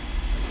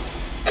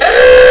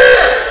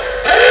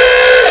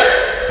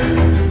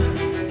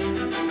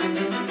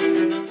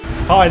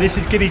Hi, this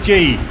is Giddy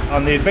G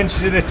on the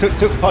Adventures in the Tuk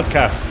Tuk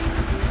podcast.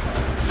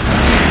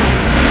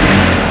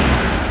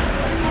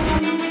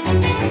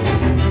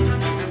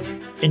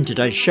 In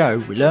today's show,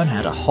 we learn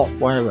how to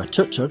hot-wire a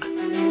tuk-tuk.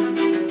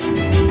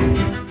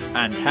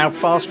 And how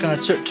fast can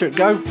a tuk-tuk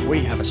go? We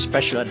have a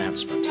special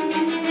announcement.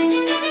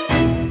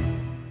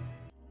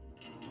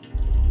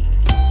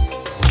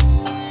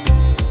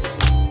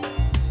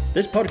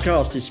 This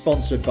podcast is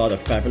sponsored by the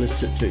fabulous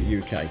Tuk Tuk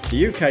UK,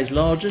 the UK's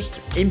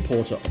largest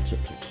importer of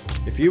tuk-tuks.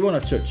 If you want a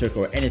tuk-tuk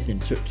or anything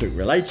tuk-tuk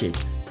related,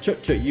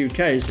 Tuk Tuk UK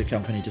is the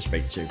company to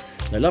speak to.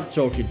 They love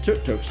talking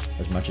tuk-tuks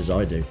as much as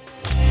I do.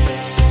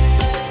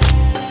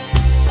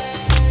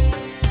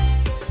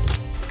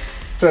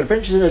 So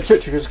Adventures in a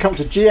Tuk-Tuk has come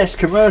to GS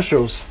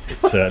Commercials. It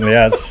certainly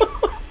has.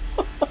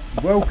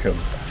 Welcome.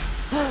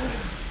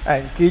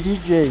 And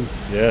Giddy G.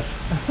 Yes.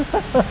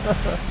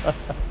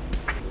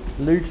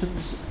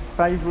 Luton's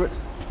favourite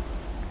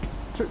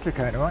tuk-tuk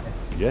owner, aren't you?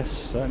 Yes,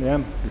 certainly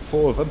am. With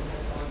 4 of them.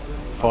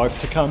 5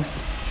 to come.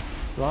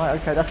 Right,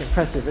 okay, that's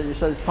impressive. You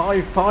said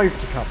five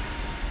to come.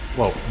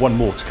 Well, 1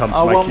 more to come to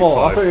Oh, make one it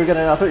more. 5.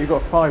 I thought you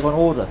got 5 on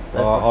order.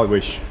 I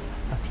wish.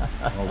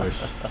 I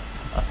wish.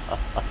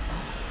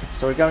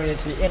 So we're going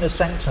into the inner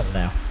sanctum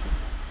now,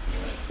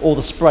 or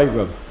the spray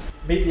room.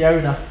 Meet the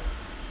owner.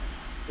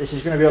 This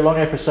is going to be a long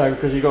episode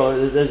because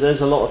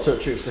there's a lot of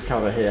tuk-tuks to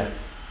cover here.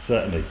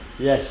 Certainly.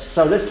 Yes.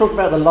 So let's talk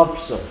about the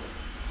Lutons.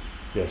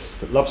 Yes,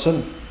 the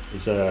Lutons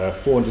is a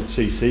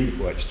 400cc,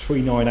 well it's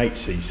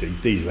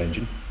 398cc diesel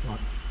engine. Right.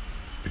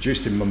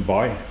 Produced in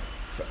Mumbai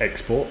for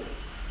export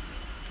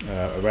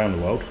around the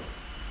world.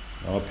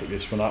 I picked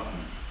this one up a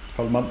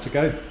couple of months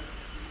ago.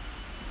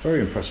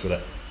 Very impressed with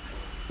it.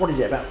 What is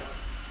it about?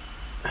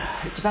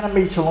 It's about a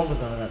metre longer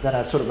than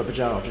a sort of a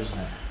Bajaj, isn't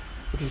it?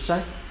 Would you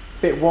say?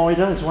 Bit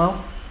wider as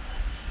well?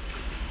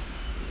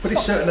 Pretty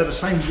certain they're the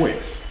same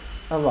width.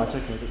 Oh right,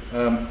 okay.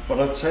 But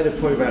I'd say they're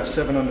probably about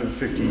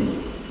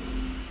 750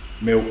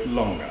 mil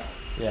longer.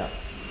 Yeah.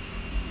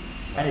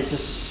 And it's a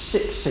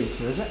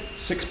 6-seater, is it?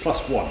 6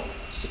 plus 1.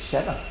 6,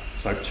 7.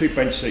 So 2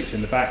 bench seats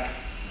in the back,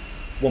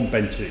 1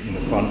 bench seat in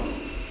the front.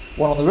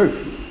 1 on the roof.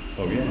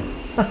 Oh yeah,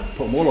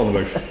 put them all on the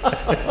roof.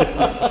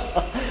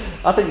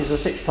 I think it's a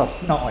 6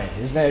 plus 9,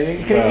 isn't it?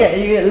 You get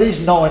at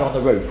least 9 on the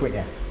roof,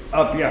 wouldn't you?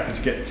 I'd be happy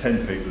to get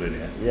 10 people in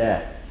here.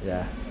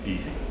 Yeah.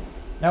 Easy.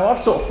 Now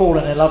I've sort of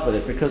fallen in love with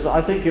it because I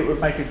think it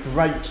would make a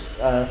great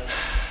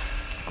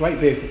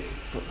vehicle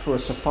for a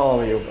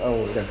safari or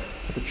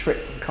for the trip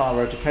from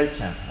Cairo to Cape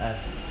Town. And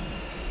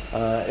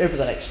over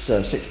the next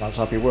 6 months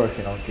I'll be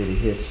working on Giddy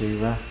here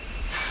to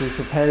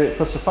prepare it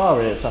for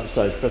safari at some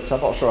stage, but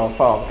I'm not sure how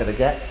far I'm going to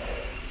get.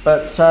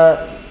 But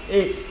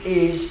it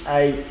is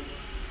a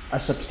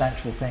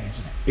substantial thing,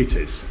 isn't it?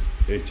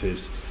 It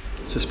is.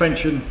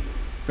 Suspension,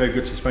 very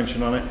good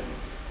suspension on it.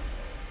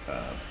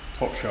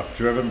 Top shaft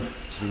driven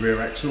to the rear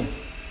axle.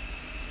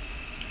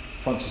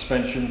 Front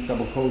suspension,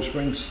 double coil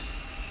springs.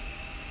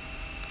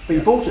 But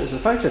you bought it as a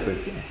photo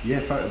booth, didn't you? Yeah,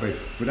 photo booth.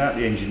 Without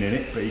the engine in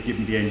it, but he gave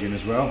me the engine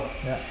as well.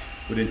 Yeah.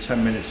 Within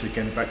 10 minutes of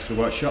getting it back to the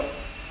workshop,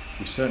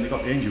 we certainly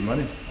got the engine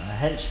running.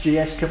 Hence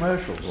GS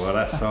Commercials. Well,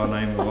 that's our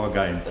name of our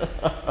game.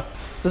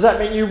 Does that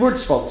mean you would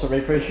sponsor me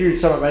for a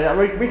huge sum of money?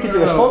 We could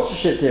do a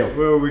sponsorship deal.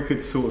 Well, we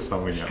could sort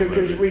something out.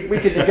 We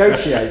could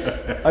negotiate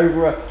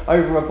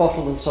over a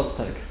bottle of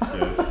something.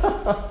 Yes.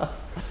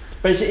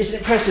 But it's an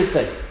impressive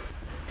thing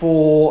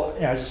for,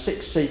 as a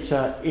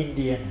 6-seater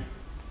Indian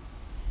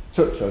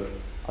tuk-tuk.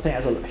 I think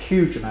it has a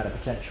huge amount of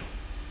potential.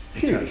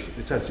 It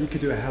has. You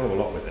could do a hell of a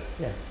lot with it.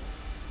 Yeah.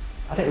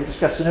 I think we were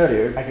discussing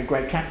earlier, it would make a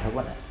great camper,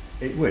 wouldn't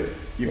it? It would.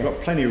 You've got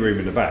plenty of room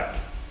in the back.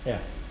 Yeah.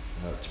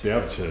 To be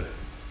able to.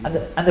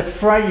 And the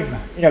frame,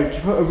 to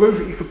put a roof,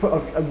 you could put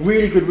a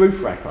really good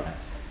roof rack on it,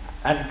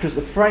 and because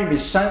the frame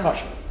is so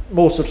much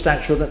more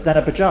substantial than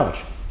a Bajaj.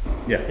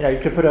 Yeah. You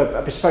could put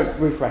a bespoke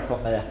roof rack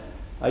on there.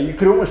 You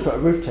could almost put a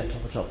roof tent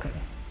on the top, couldn't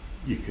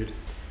you? You could.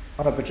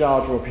 On a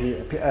Bajaj or a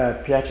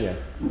Piaggio,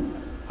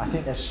 I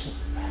think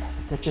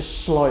they're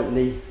just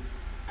slightly,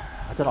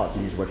 I don't like to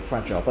use the word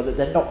fragile, but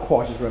they're not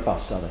quite as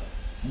robust, are they?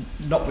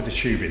 Not with the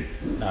tubing.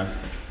 No.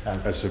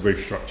 As the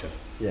roof structure.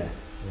 Yeah.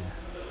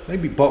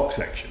 Maybe box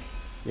section.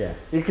 Yeah.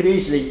 You could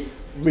easily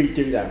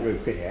redo that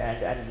roof, couldn't you,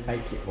 and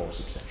make it more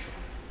substantial.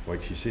 Wait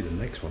till you see the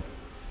next one.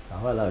 Oh,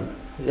 hello.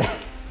 Yeah.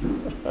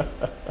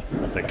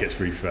 That gets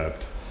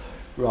refurbed.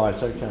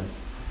 Right, okay.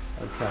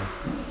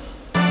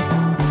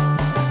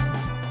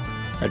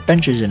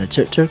 Adventures in a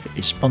Tuk-Tuk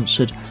is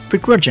sponsored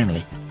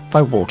begrudgingly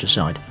by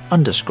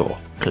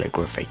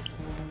Waterside_calligraphy.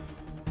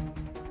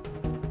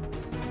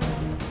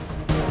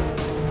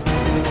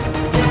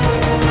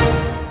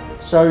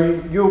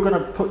 So you're going to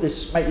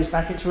make this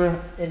back into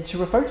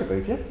a photo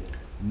booth, yeah?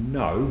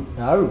 No.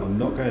 I'm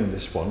not going to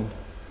this one.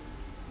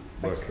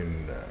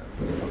 Working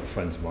with a couple of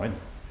friends of mine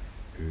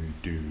who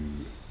do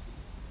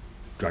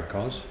drag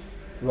cars.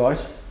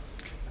 Right.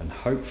 And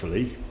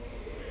hopefully,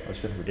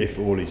 if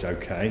all is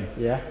okay,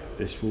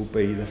 this will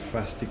be the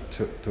fastest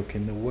tuk-tuk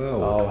in the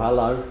world. Oh,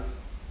 hello.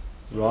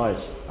 Right.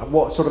 And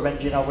what sort of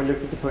engine are we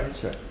looking to put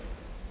into it?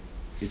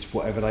 It's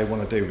whatever they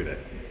want to do with it.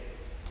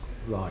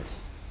 Right.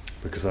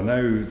 Because I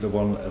know the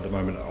one at the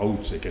moment that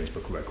holds it against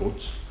Book of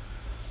Records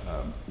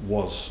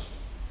was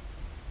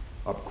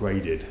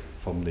upgraded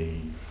from the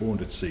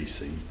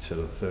 400cc to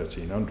the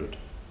 1300.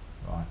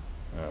 Right.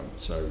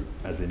 So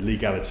as in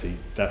legality,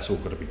 that's all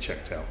got to be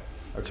checked out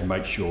to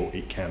make sure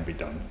it can be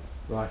done.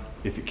 Right.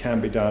 If it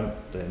can be done,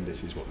 then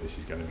this is what this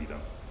is going to be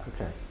done.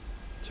 Okay.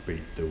 To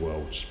beat the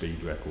world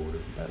speed record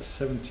of about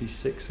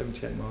 76,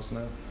 78 miles an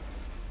hour.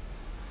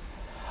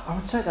 I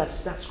would say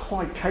that's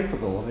quite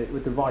capable of it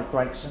with the right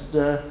brakes and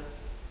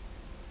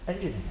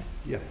engine in it.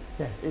 Yeah.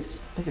 Yeah. I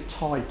think a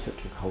Thai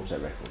tuk-tuk holds that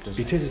record, doesn't it?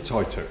 It is a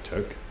Thai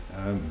tuk-tuk.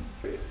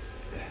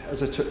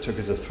 As a tuk-tuk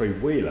is a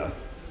three-wheeler,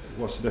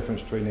 what's the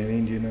difference between an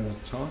Indian and a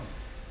Thai?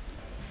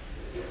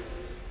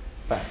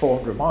 About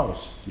 400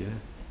 miles. Yeah.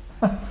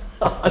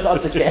 I'd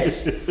like to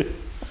guess.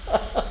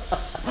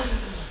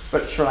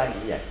 But Sri Lanka,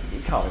 yeah,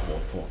 you can't be more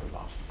than 400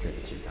 miles between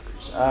the two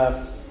countries.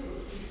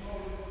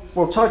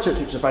 Well, Thai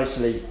tuk-tuks are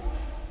basically,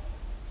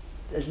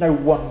 there's no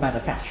one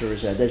manufacturer,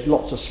 is there? There's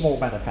lots of small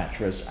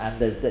manufacturers, and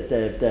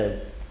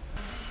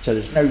so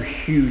there's no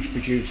huge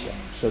producer.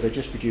 So they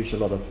just produce a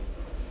lot of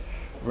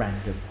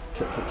random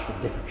tuk-tuks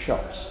from different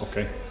shops.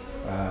 Okay.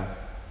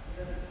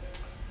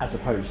 As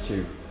opposed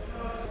to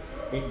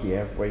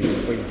India, where you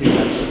do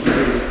have some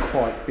really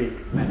quite big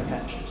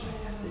manufacturers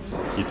these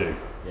days. You do.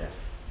 Yeah.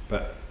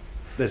 But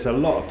there's a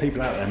lot of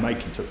people out there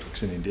making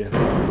tuk-tuks in India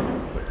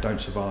that don't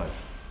survive.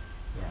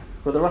 Yeah.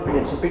 Well, they're up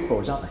against the big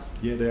boys, aren't they?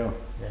 Yeah, they are.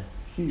 Yeah.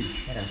 Huge.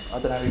 You know, I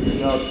don't know how many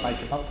Bajads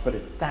make a month, but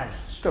it's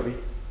thousands. It's got to be a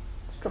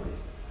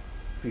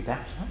few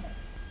thousand, hasn't it?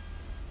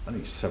 I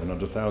think it's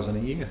 700,000 a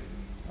year.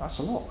 That's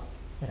a lot.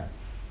 You know.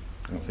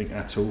 I think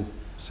Atul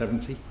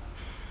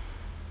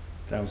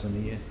 70,000 a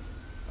year.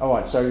 All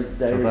right, so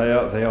they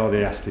are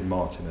the Aston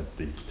Martin of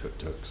the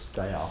tuk-tuks.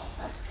 They are.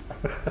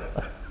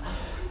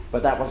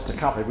 But that one's to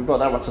come. We've got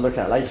that one to look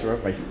at later,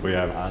 haven't we? We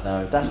have. I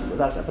know. That's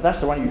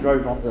the one you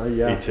drove on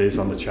the. It is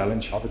on the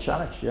Challenge. On the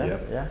Challenge, yeah,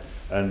 Yep. yeah.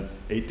 And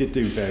it did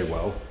do very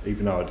well,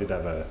 even though I did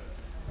have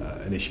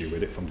an issue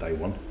with it from day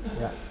one.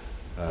 Yeah.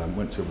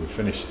 Went till we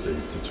finished the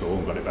tour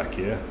and got it back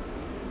here.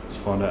 To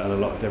find out I had a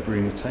lot of debris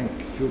in the tank,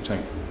 fuel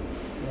tank.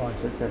 Right.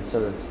 Okay.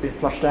 So it's been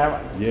flushed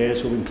out. Yeah,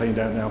 it's all been cleaned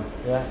out now.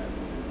 Yeah.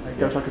 It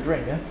goes like a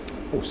dream, yeah.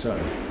 Oh,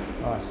 certainly.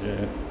 Right.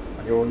 Yeah.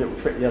 And your little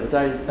trip the other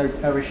day,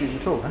 no issues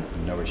at all, huh?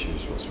 No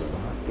issues whatsoever.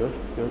 Right, good,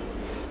 good.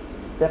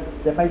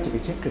 They're made to be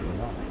tinkered with,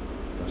 aren't they?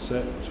 That's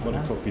it. It's what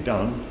it could be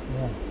done.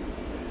 Yeah.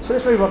 So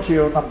let's move on to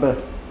your number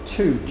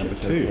two. Number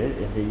tuk-tuk two. Here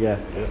in the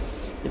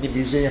Yes. in the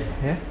museum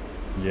here,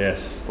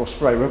 Yes. or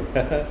spray room.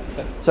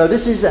 So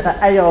this is an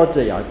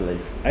ARD, I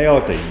believe.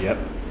 ARD, yep.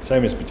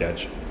 Same as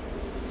Bajaj.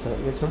 So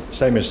again, sorry?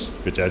 Same as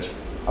Bajaj.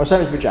 Oh,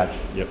 same as Bajaj.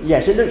 Yep.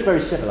 Yes, it looks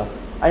very similar.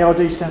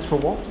 ARD stands for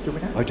what? Do we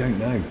know? I don't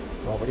know.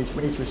 Well, we need to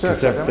research Because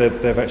that. don't we?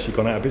 they've actually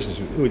gone out of business.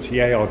 Oh, it's the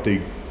ARD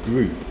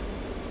group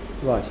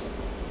Right.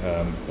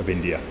 of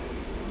India.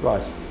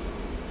 Right.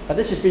 And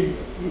this has been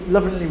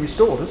lovingly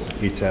restored, hasn't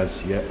it? It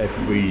has, yeah,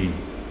 every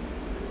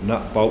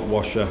nut, bolt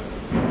washer,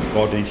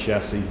 body,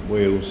 chassis,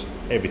 wheels,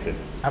 everything.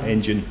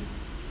 Engine,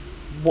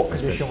 What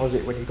That's condition was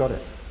it when you got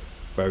it?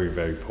 very,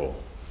 very poor.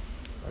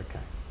 Okay.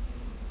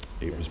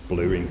 It was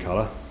blue in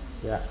colour,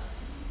 Yeah.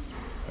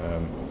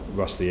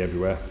 rusty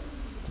everywhere.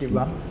 Did it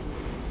run?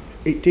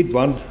 It did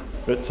run,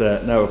 but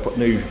no, I put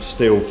new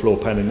steel floor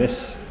pan in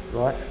this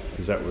Right.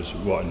 because that was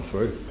rotting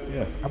through.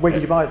 Yeah. And where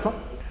did you buy it from?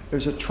 It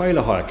was a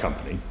trailer hire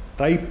company.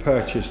 They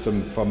purchased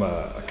them from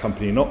a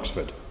company in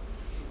Oxford,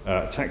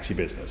 a taxi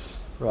business,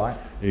 Right.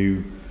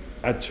 who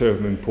had to have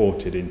them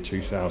imported in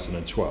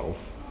 2012,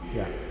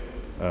 Yeah.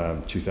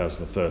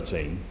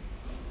 2013,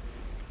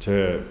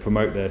 to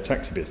promote their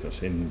taxi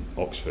business in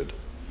Oxford,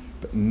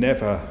 but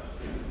never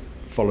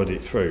followed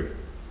it through.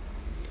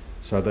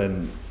 So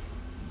then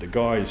the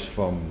guys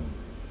from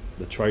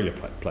the trailer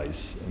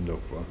place in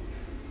Loughborough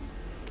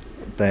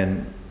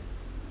then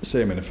see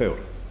them in the field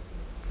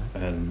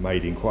and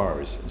made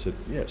inquiries and said,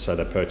 yeah, so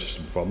they purchased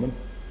them from them.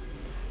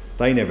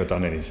 They never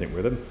done anything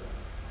with them.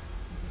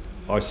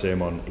 I see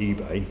them on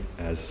eBay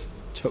as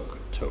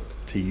tuk-tuk,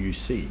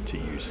 T-U-C.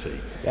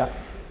 Yeah.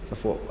 So I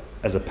thought,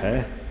 as a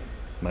pair,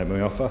 made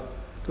my offer,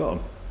 got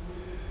on.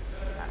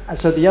 And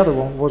so the other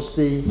one was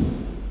the.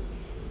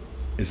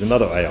 Is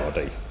another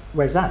ARD.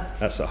 Where's that?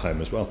 That's at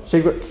home as well. So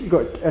you've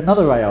got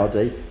another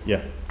ARD,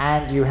 Yeah,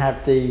 and you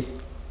have the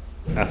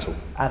Atul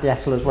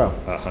Attel as well.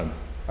 at home.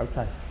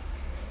 Okay.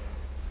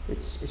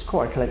 It's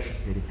quite a collection,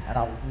 really, and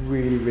I'm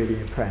really, really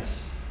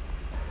impressed.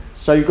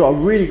 So you've got a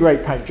really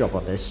great paint job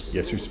on this.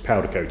 Yes, it's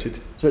powder coated.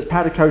 So it's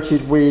powder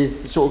coated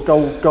with sort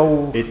of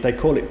gold. They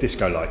call it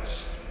disco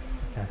lights.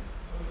 Okay.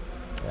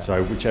 Yeah.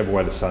 So whichever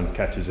way the sun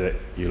catches it,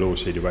 you'll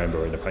always see the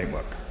rainbow in the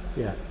paintwork.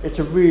 Yeah, it's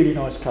a really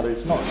nice colour.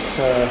 It's not.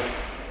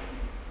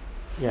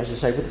 Yeah, as you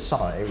say, with the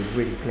sun on it, it would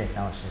really clean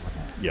nicely,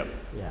 wouldn't it? Yep.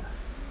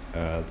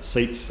 Yeah. The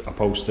seats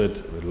upholstered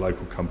with a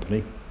local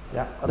company.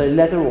 Yeah. Are they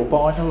leather or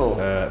vinyl or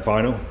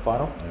Vinyl.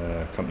 vinyl?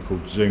 A company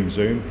called Zoom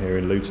here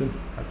in Luton.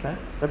 Okay.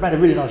 They've made a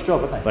really nice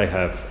job, haven't they? They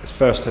have. It's the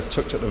first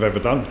tuk-tuk they've ever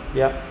done.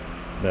 Yeah.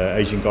 The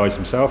Asian guys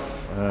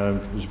himself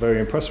was very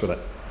impressed with it.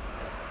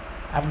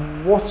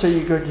 And what are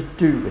you going to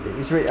do with it?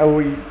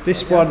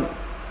 This one,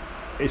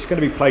 it's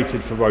going to be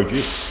plated for road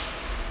use.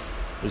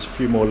 There's a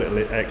few more little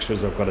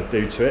extras I've got to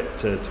do to it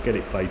to get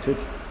it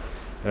plated.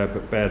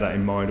 But bear that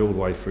in mind all the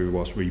way through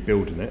whilst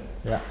rebuilding it.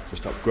 Yeah.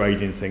 Just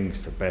upgrading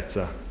things to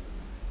better.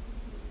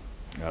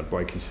 The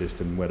braking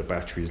system, where the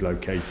battery is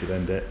located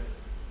and it.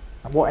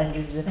 And what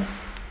engine's in it?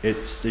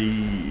 It's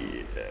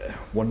the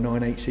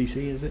 198cc,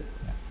 is it?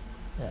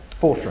 Yeah.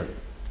 4-stroke.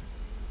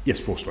 Yes,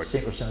 4-stroke.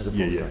 Single cylinder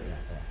 4-stroke. Yeah.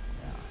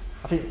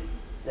 I think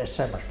they're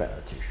so much better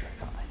than 2-stroke,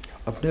 aren't they?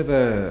 I've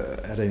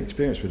never had any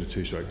experience with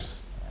the 2-strokes.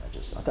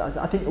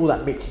 I think all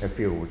that mixing of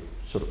fuel would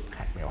sort of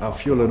hack me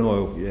off. Fuel and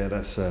oil, yeah,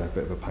 that's a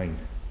bit of a pain.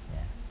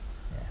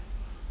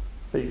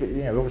 But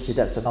obviously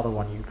that's another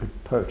one you could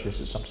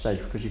purchase at some stage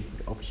because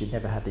you've obviously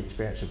never had the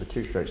experience of a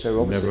 2-stroke. So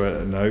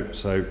obviously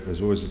so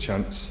there's always a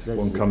chance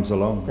one comes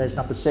along. There's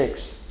number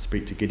 6.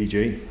 Speak to Giddy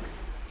G.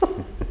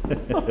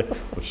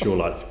 I'd sure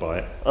like to buy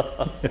it.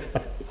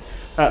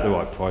 At the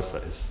right price,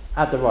 that is.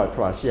 At the right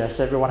price, yes.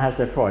 Everyone has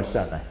their price,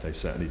 don't they? They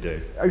certainly do.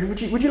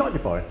 Would you like to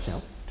buy and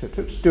sell? To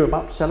do them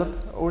up, sell them?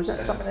 Or is that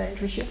something that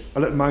interests you?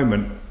 Well, at the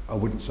moment, I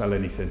wouldn't sell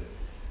anything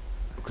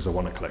because I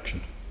want a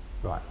collection.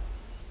 Right.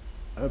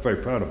 I'm very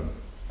proud of them.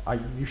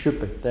 You should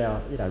be. They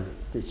are,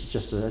 this is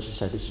just, as you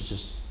say, this is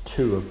just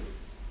 2 of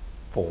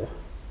 4.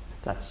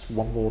 That's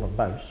 1 more than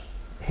most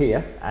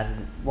here.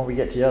 And when we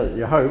get to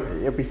your home,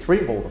 it'll be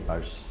 3 more than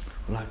most.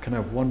 Well, I can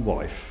have one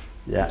wife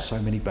and so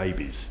many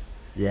babies.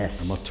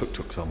 Yes. And my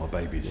tuk-tuks are my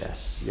babies.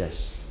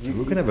 Yes. So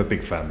we're going to have a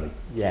big family.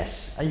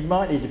 Yes. And you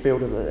might need to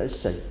build, as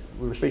I say,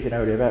 we were speaking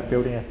earlier about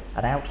building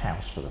an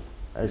outhouse for them,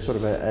 sort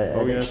of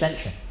an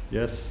extension.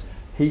 Yes.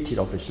 Heated,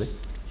 obviously.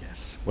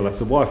 Yes. Well, if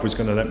the wife was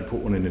going to let me put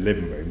one in the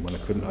living room when I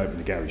couldn't open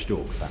the garage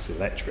door because it's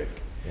electric.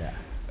 Yeah.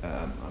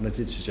 And I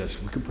did suggest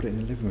we could put it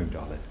in the living room,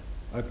 darling.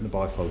 Open the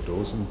bifold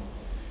doors, and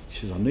she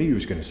says, I knew you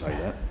was going to say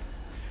that.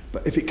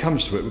 But if it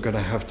comes to it, we're going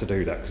to have to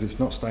do that because it's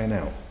not staying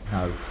out.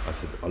 No. I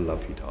said, I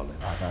love you, darling.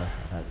 I know.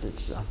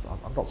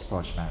 I'm not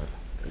surprised you're married.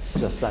 It's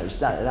just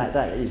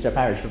that is a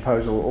marriage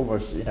proposal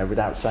almost,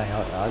 without saying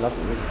I love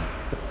you, isn't it?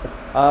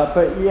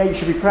 But yeah, you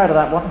should be proud of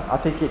that one. I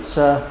think it's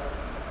a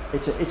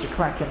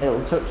cracking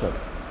little tuk-tuk.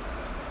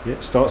 Yeah,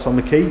 it starts on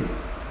the key.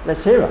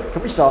 Let's hear her.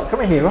 Can we start? Can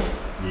we hear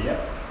her?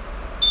 Yeah.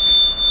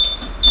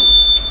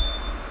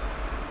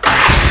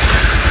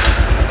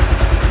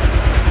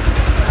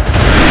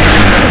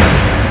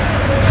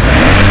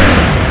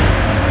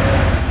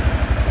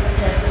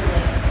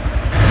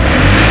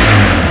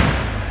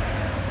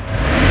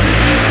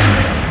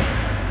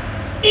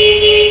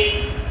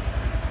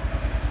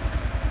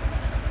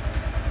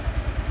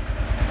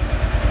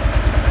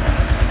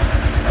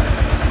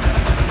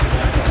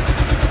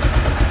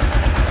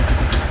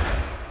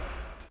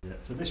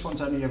 So this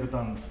one's only ever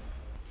done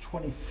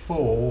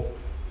 24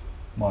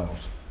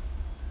 miles.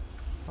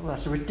 Oh,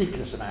 that's a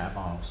ridiculous amount of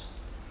miles.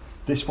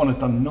 This one had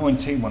done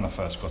 19 when I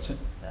first got it,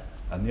 Yeah.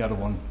 and the other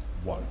one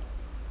 1.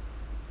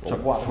 So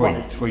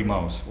Well, 3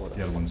 miles. Well,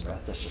 the other one's there.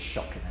 That's just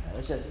shocking,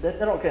 isn't it?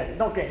 They're not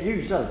getting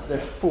used, are they? To their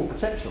full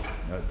potential.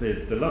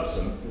 The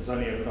Lutton has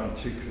only ever done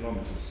 2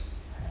 kilometres,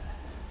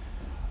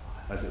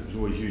 as it was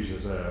always used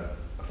as a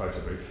photo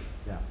booth,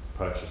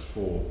 purchased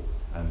for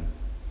and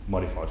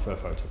modified for a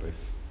photo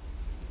booth.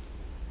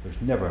 It's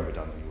never ever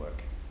done any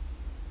work.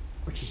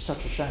 Which is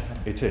such a shame,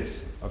 isn't it? It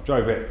is. I've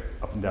drove it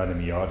up and down in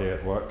the yard here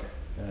at work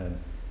and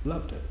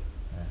loved it.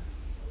 Yeah.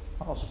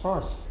 I'm not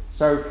surprised.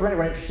 So for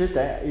anyone interested,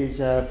 there is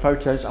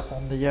photos up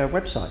on the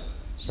website.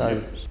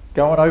 So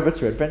go on over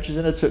to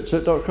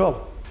adventuresinatuk.com.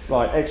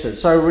 Right, excellent.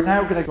 So we're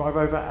now going to drive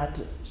over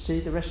and see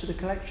the rest of the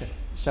collection.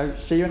 So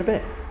see you in a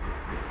bit.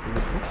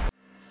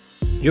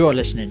 You are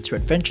listening to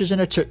Adventures in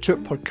a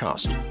Tuk-Tuk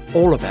podcast,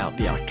 all about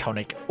the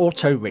iconic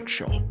auto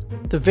rickshaw,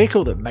 the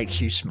vehicle that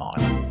makes you smile.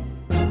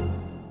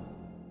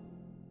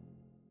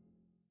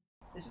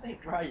 Isn't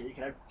it great? You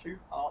can have 2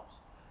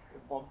 parts in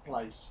one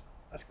place.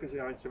 That's because I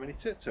own so many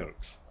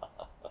tuk-tuks.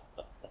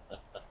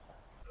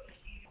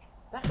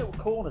 That little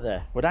corner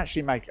there would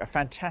actually make a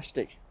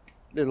fantastic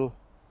little.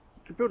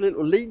 You could build a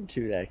little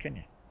lean-to there, can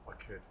you? I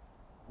could.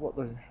 What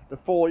the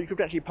 4? You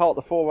could actually park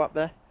the 4 up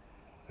there.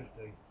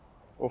 15.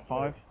 Or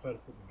 5. Prefer to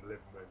put them in the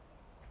living room.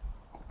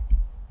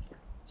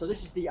 So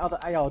this is the other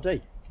ARD.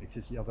 It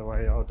is the other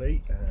way ARD,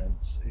 and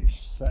it's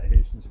sat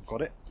here since I've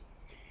got it.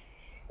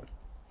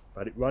 I've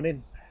had it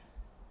running,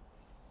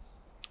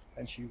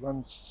 and she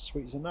runs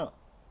sweet as a nut.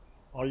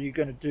 Are you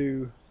going to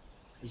do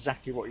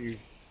exactly what you've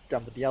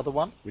done with the other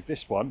one? With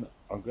this one,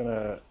 I'm going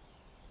to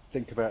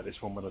think about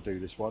this one when I do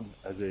this one,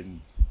 as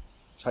in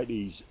take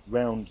these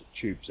round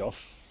tubes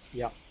off,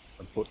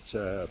 and put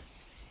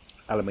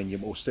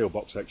aluminium or steel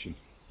box section.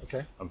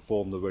 Okay. And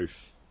form the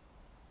roof,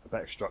 a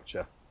better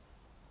structure.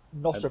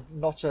 Not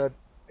a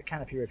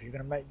canopy roof. You're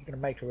going to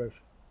make a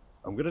roof.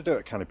 I'm going to do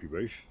a canopy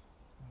roof,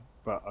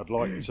 but I'd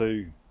like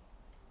to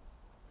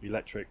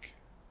electric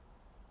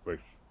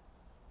roof.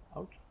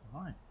 Oh,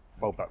 right.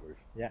 Fold back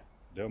roof. Yeah.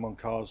 Do them on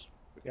cars.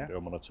 We can do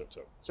them on a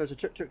tuk-tuk. So it's a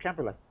tuk-tuk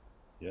cabriolet.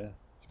 Yeah,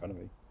 it's going to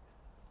be.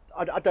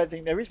 I don't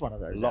think there is one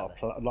of those. A lot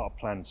of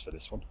plans for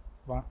this one.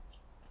 Right.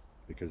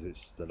 because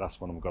it's the last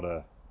one I've got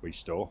to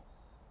restore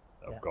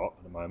that I've got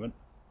at the moment.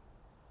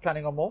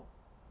 Planning on more?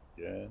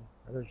 Yeah.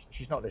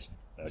 She's not listening.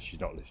 No, she's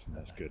not listening.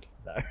 That's good.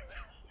 No.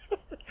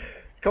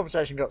 The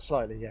conversation got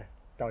slightly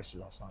dicey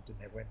last night,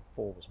 didn't it, when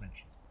 4 was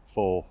mentioned?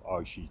 4.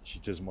 Oh, she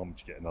doesn't want me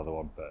to get another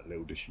one, but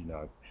little does she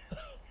know.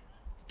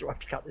 Do I have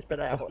to cut this bit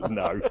out?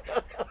 No.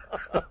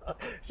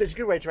 So it's a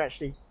good way to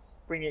actually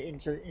bring it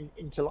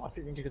into life,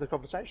 into the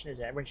conversation,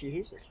 isn't it? And when she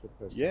hears this for the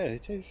first time. Yeah,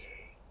 it is.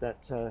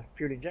 That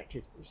fuel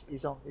injected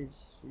is on.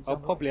 I'll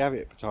probably have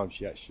it by the time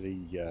she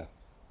actually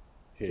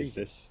hears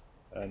this,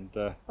 and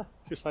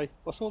she'll say,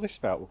 "What's all this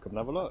about? We'll come and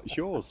have a look. It's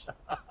yours."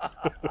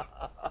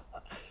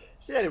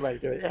 It's the only way to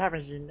do it. It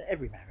happens in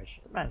every marriage.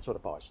 The man sort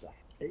of buys stuff.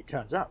 It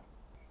turns up.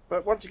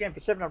 But once again, for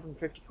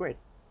 £750,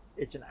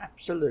 it's an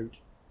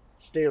absolute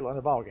steal and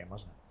a bargain,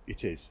 wasn't it?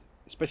 It is,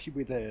 especially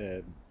with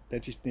they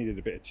just needed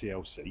a bit of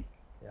TLC.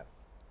 Yeah.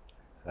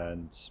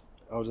 And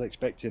I was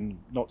expecting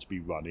not to be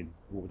running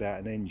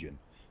without an engine,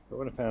 but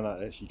when I found out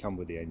they actually come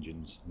with the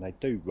engines, and they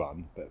do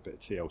run, but a bit of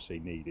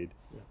TLC needed.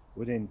 Yeah.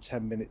 Within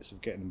 10 minutes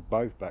of getting them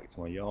both back to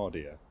my yard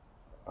here,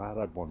 I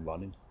had one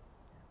running,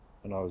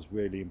 and I was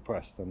really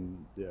impressed.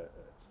 And it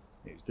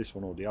was this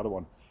one or the other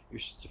one. It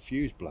was just a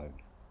fuse blown.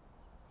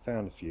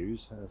 Found the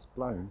fuse, it's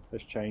blown.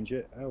 Let's change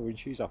it. Oh, and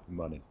she's up and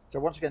running. So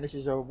once again, this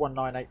is a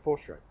 1984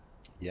 stroke.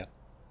 Yeah.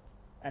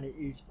 And it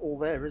is all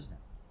there, isn't it?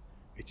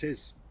 It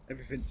is.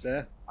 Everything's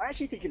there. I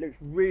actually think it looks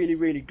really,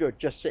 really good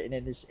just sitting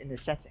in this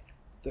setting.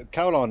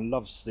 Caroline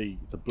loves the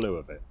blue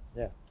of it.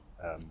 Yeah.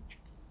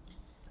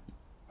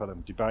 But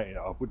I'm debating.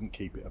 I wouldn't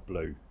keep it a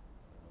blue.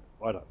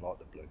 I don't like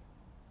the blue.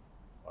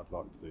 I'd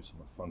like to do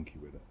something funky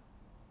with it.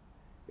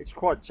 It's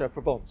quite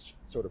Provence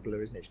sort of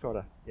blue, isn't it? It's got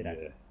a Yeah.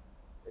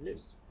 It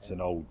is. It's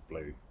an old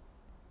blue.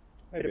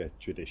 Maybe a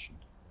tradition.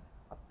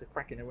 The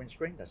crack in the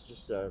windscreen, that's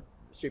just a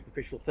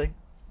superficial thing.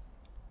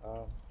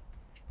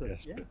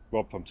 Yes, but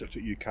Rob from Tuk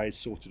Tuk UK has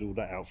sorted all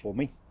that out for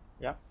me.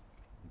 Yeah.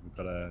 We've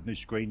got a new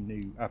screen,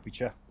 new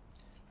aperture,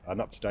 an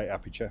up-to-date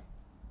aperture.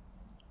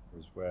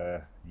 Was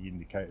where the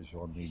indicators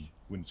are on the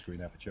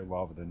windscreen aperture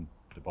rather than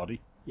the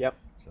body. Yep.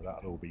 So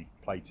that'll all be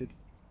plated.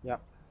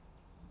 Yep.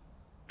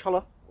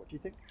 Colour, what do you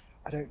think?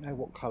 I don't know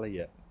what colour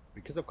yet.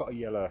 Because I've got a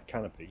yellow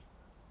canopy,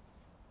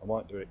 I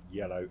might do it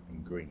yellow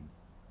and green.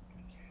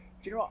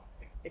 Do you know what?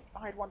 If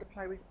I had one to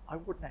play with, I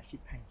wouldn't actually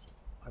paint it.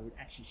 I would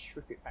actually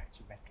strip it back to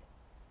metal.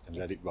 And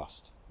let it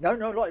rust? No,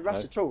 not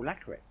rust at all.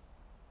 Lacquer it.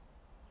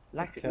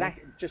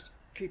 Just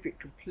keep it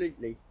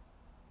completely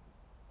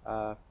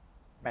metal.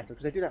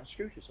 Because they do that on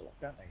scooters a lot,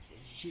 don't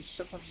they?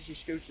 Sometimes you see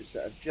scooters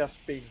that have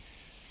just been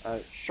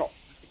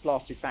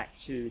blasted back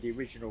to the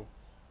original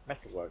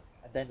metalwork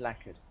and then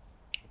lacquered.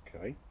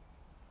 Okay.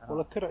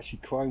 Well, I could actually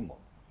chrome one.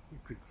 You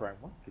could chrome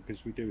one.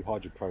 Because we do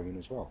hydrochroming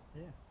as well.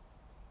 Yeah.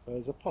 So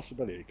there's a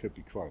possibility it could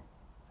be chrome.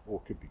 Or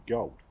it could be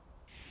gold.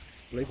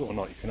 Believe it or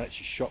not, you can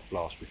actually shot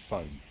blast with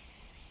foam.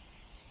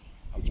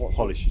 Which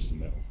polishes the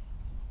metal.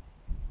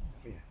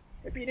 Yeah.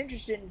 It'd be an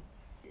interesting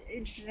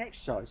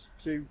exercise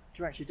to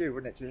actually do,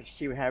 wouldn't it? To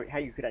see how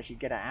you could actually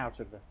get it out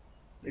of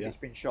if it's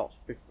been shot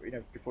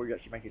before you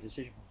actually make a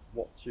decision on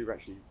what to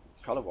actually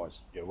colour wise.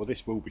 Yeah, well,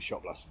 this will be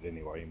shot blasted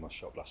anyway in my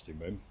shot blasting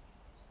room.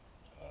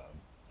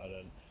 And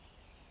then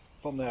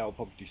from there I'll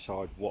probably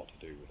decide what to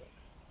do with it.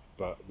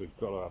 But we've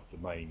got to have the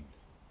main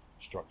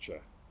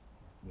structure,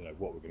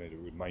 what we're going to do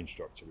with the main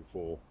structure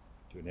before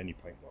doing any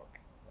paintwork.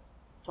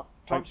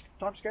 Time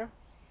scale?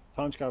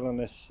 Time scale on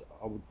this,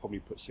 I would probably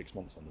put 6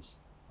 months on this.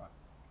 Right.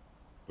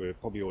 We're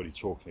probably already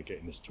talking of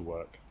getting this to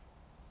work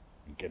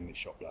and getting it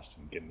shot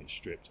blasted and getting it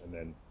stripped, and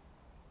then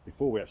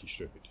before we actually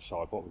strip it,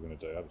 decide what we're going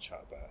to do, have a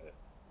chat about it,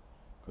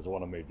 because I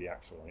want to move the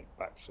axle on it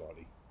back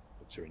slightly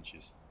for 2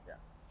 inches. Yeah,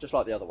 just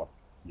like the other one.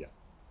 Yeah,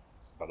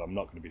 but I'm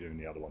not going to be doing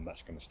the other one.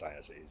 That's going to stay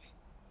as it is.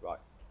 Right.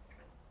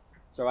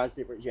 So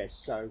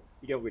so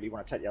you don't really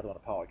want to take the other one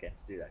apart again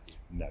to do that, do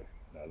you?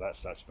 No,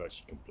 that's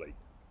virtually complete,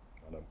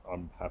 and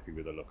I'm happy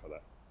with the look of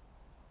that.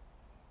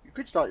 You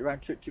could start your own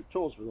tuk-tuk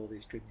tours with all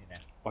these, couldn't you,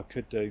 now? I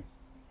could do.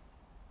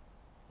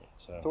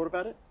 Thought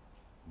about it?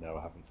 No,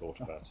 I haven't thought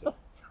about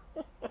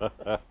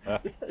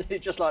it. You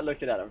just like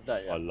looking at them,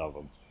 don't you? I love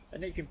them.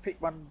 And then you can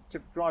pick one to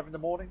drive in the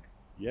morning?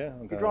 Yeah.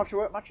 You drive to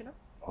work much, you know?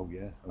 Oh,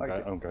 yeah.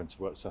 I'm going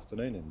to work this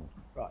afternoon in one.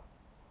 Right.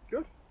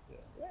 Good.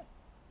 Yeah.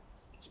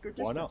 It's a good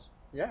distance. Why not?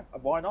 Yeah,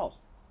 why not?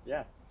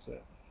 Yeah. That's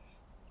it.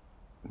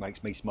 It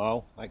makes me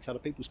smile, makes other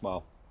people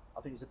smile.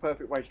 I think it's the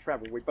perfect way to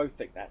travel. We both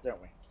think that, don't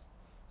we?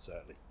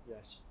 Certainly.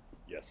 Yes.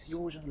 Yes. You're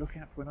always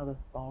looking out for another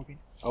bargain.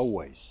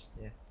 Always.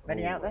 Yeah.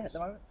 Many out there at the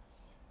moment?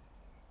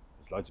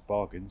 There's loads of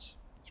bargains.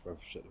 It's whether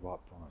it's at the right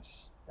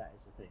price. That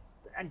is the thing.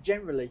 And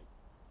generally,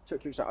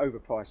 tuk-tuks are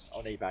overpriced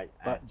on eBay.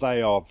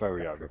 They are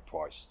very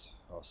overpriced.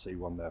 I see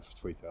one there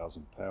for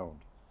 £3,000.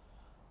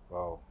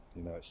 Well,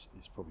 it's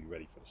probably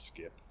ready for the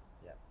skip.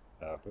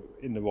 Yeah. But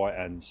in the right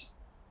hands,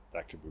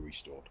 that could be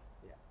restored.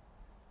 Yeah.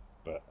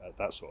 But at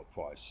that sort of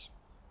price,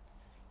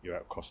 you're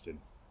out costing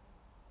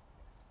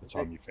the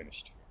time you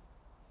finished.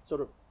 Sort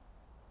of,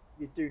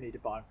 you do need to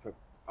buy them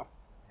for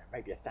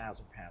maybe £1,000,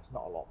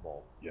 not a lot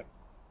more. Yeah.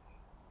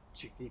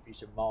 To give you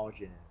some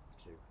margin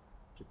to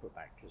to put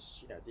back,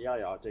 because the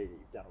ARD that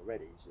you've done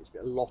already, it's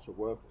a lot of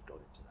work has gone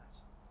into that.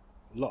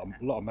 A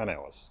lot of man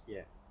hours.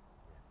 Yeah.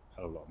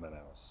 Hell of a lot of man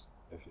hours.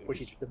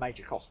 Which is the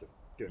major cost of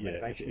doing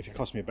renovations. If it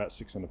cost me about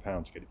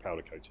 £600 to get it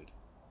powder coated,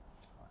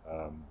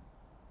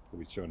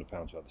 probably £200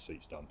 to have the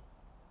seats done,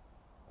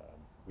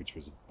 which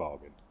was a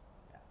bargain.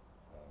 Yeah.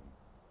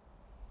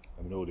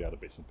 I mean, all the other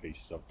bits and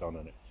pieces I've done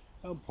on it,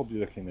 I'm probably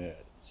looking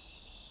at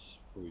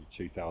probably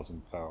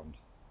 £2,000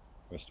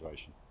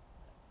 restoration.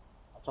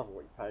 On top of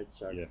what you paid,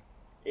 so yeah.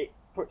 It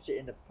puts it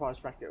in the price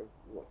bracket of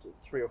what,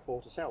 3 or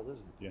 4 to sell, doesn't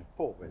it? Yeah.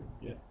 4, really.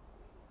 Yeah.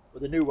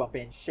 But the new one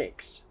being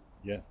 6.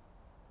 Yeah.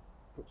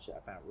 Puts it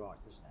about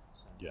right, doesn't it?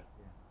 So, yeah.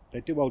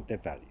 They do hold their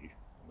value,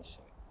 I must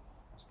say.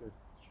 That's good.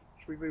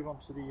 Should we move on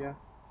to the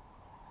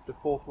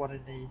 4th one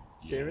in the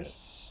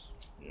series?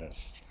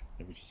 Yes.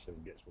 Let me just see if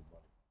we can get one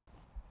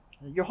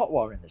running. You're hot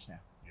wiring this now?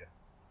 Yeah.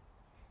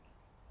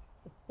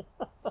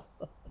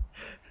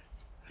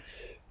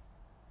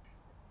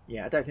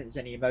 Yeah, I don't think there's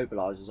any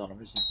immobilisers on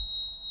them, is there?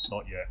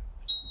 Not yet.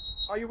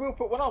 Oh, you will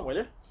put one on, will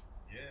you?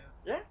 Yeah.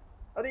 Yeah?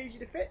 Are they easy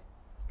to fit?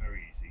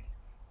 Very easy.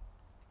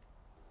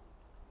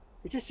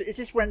 Is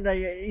this when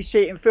you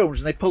see it in films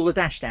and they pull the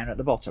dash down at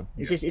the bottom?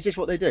 Is this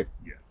what they do?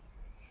 Yeah.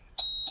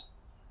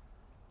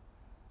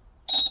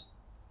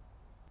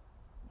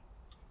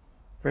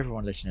 For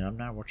everyone listening, I'm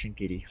now watching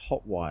Giddy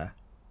hot wire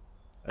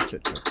a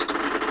tuk-tuk.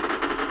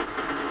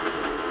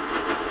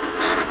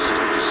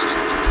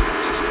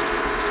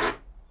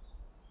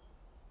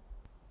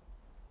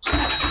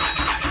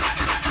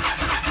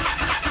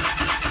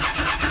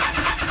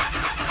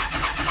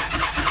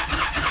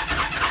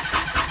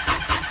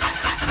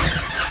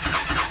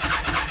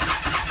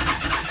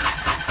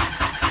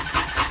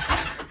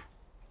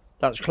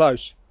 That's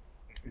close.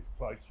 It's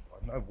close.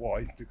 I know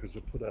why, because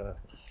I put a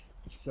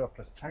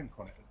surplus tank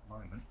on it at the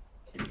moment,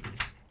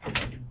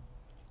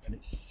 and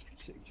it's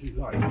sitting too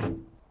low. Do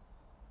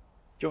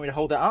you want me to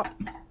hold that up?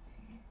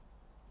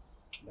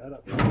 No,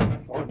 that'll be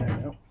fine there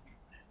now.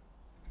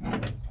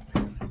 Get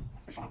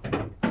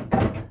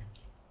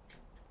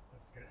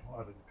it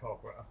higher than the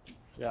carburetor.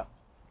 Yeah.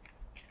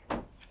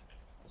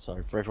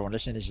 So for everyone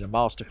listening, this is a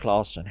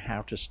masterclass on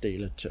how to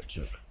steal a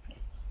tuk-tuk.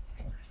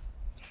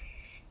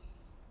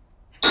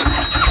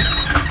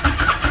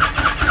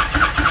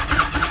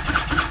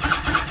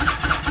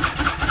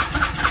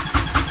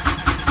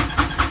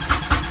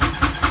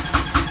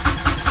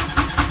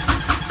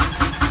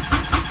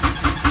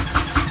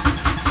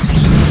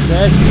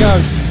 There she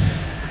goes.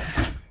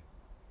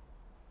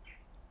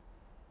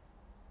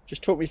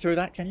 Just talk me through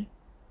that, can you?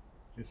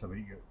 Just so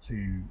you've got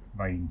 2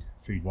 main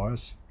feed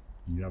wires,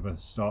 and you have a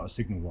starter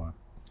signal wire.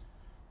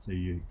 So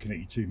you connect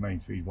your 2 main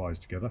feed wires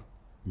together,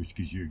 which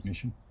gives you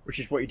ignition. Which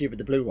is what you did with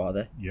the blue wire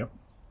there. Yep.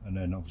 And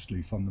then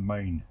obviously from the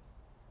main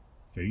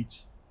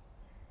feeds,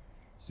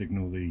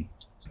 signal the...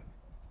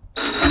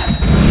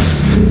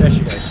 There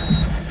she goes.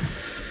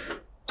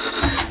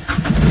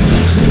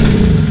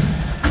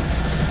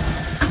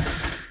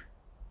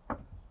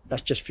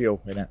 That's just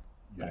fuel, isn't it?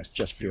 Yeah, that's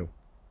just fuel.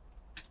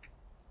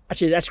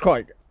 Actually, that's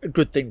quite a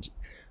good thing.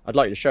 I'd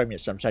like you to show me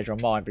at some stage on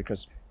mine,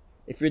 because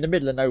if you're in the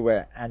middle of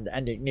nowhere and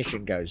the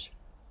ignition goes,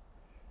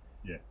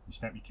 yeah, you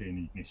snap your key in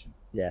the ignition.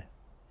 Yeah,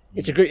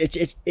 it's a good.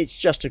 It's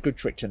just a good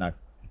trick to know.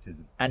 It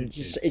isn't. And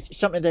it's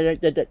something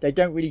they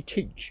don't really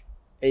teach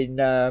in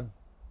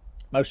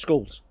most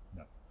schools.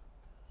 No.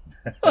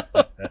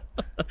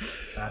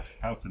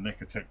 How to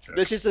nick a tuk-tuk.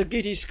 This is the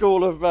Giddy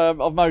school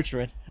of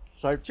motoring.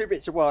 So 2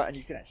 bits of wire, and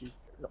you can actually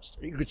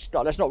you could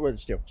start. That's not word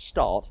still.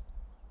 Start.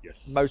 Yes.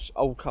 Most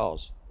old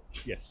cars.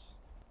 Yes.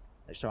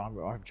 So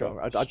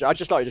I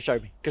just like you to show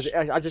me, because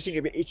I just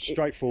think it's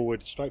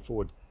straightforward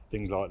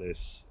things like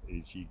this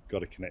is you've got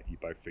to connect your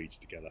both feeds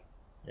together.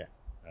 Yeah.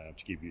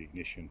 To give you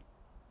ignition.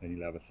 Then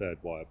you'll have a 3rd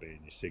wire being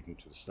your signal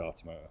to the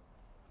starter motor.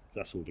 So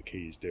that's all the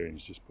key is doing,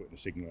 is just putting the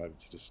signal over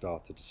to the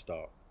starter to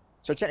start.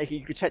 So technically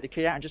you could take the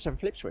key out and just have a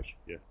flip switch.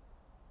 Yeah.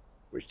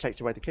 Which takes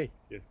away the key.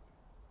 Yeah.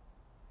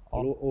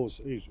 Well, all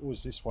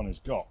this one has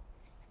got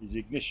is the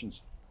ignition.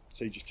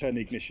 So you just turn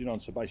the ignition on.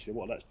 So basically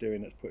what that's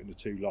doing, that's putting the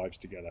 2 lives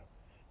together.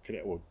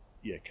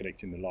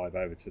 Connecting the live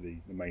over to the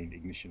main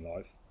ignition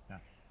live. Yeah.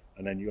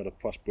 And then you got a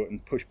push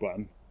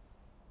button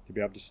to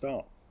be able to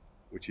start,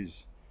 which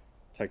is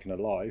taking a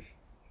live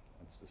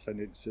and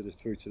sending it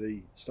through to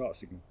the start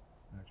signal.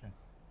 Okay.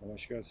 And there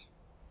she goes.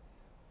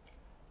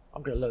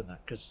 I'm going to learn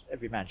that, because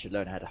every man should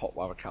learn how to hot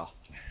wire a car.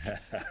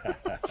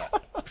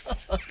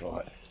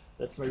 Right.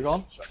 Let's move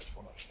on.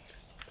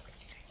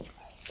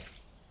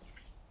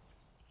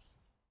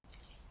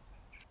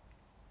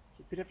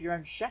 You could have your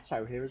own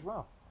chateau here as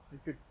well. You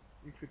could.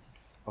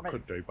 I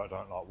could do, but I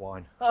don't like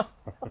wine. I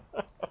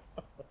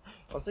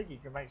was thinking you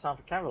could make time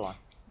for Caroline.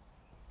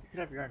 You could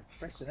have your own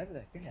press and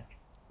everything, couldn't you?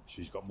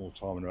 She's got more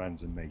time in her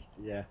hands than me.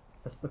 Yeah.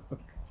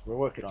 We're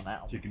working on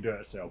that. She can do it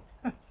herself.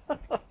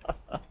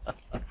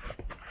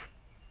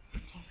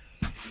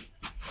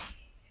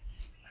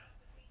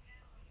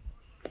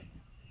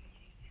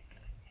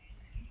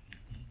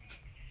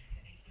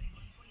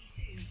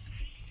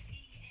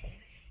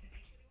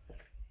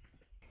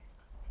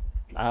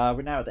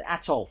 We're now at the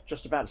atoll,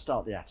 just about to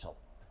start the atoll.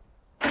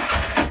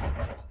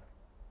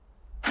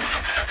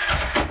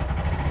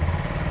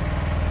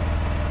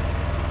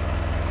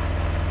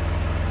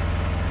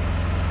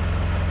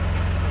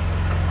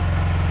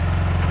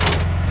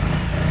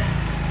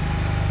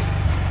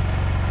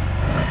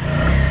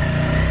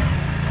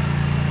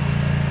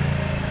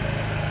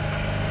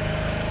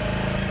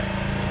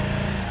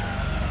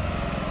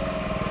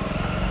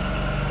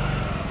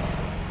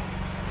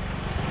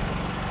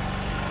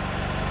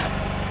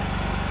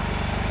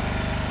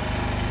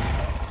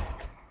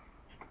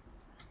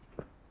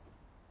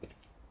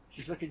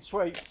 She's looking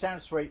sweet,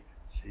 sounds sweet.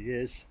 She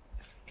is.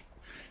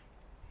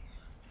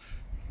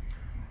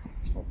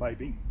 It's my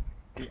baby.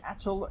 The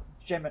atoll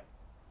Gemini.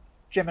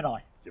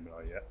 Gemini,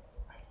 yeah.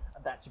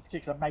 And that's a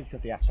particular make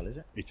of the atoll, is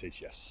it? It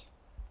is, yes.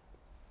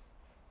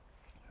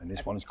 And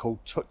this one is called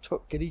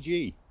Tuk Giddy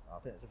G. I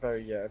think it's a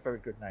very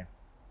good name.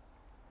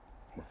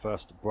 My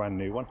first brand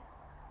new one.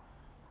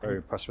 Very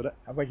impressed with it.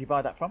 And where did you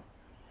buy that from?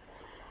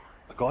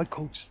 A guy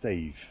called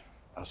Steve.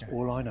 That's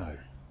all I know.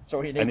 That's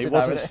all you need And to it know,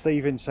 wasn't isn't it?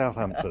 Steve in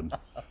Southampton.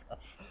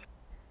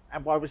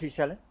 And why was he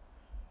selling?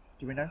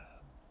 Do we know?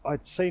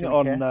 I'd seen Do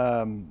it we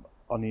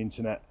on the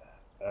internet,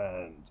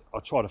 and I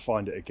tried to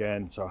find it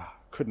again, so I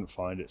couldn't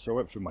find it. So I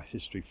went through my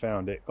history,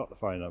 found it, got the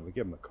phone number,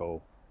 gave him a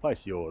call,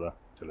 placed the order,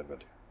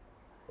 delivered.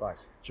 Right.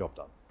 Job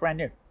done. Brand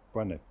new.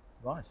 Brand new.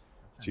 Right.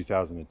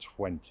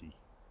 2020.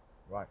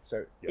 Right.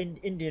 So Yep.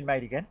 Indian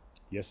made again.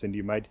 Yes,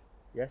 Indian made.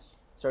 Yes.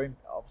 So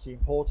obviously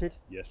imported.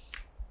 Yes.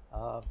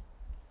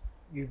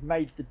 You've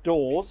made the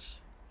doors,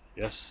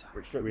 Yes.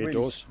 which look Rear really,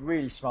 doors.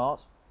 really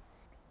smart.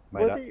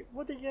 Made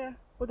that.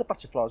 Were the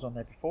butterflies on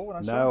there before when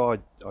I saw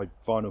them? No, I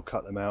vinyl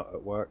cut them out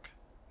at work.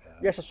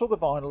 Yes, I saw the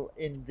vinyl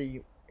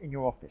in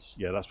your office.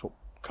 Yeah, that's what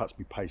cuts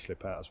me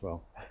payslip out as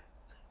well.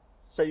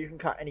 So you can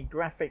cut any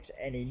graphics,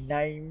 any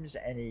names,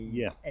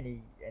 any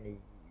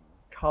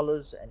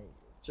colours,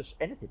 just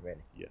anything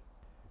really. Yeah.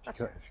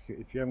 That's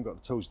If you haven't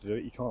got the tools to do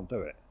it, you can't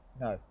do it.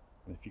 No.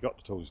 And if you've got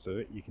the tools to do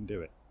it, you can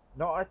do it.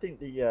 No, I think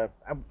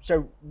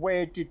so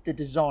where did the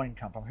design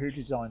come from? Who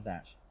designed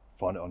that?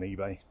 Find it on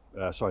eBay.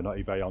 Sorry, not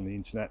eBay, on the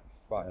internet.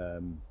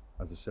 Right.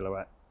 As a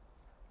silhouette.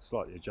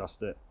 Slightly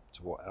adjust it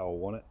to what Al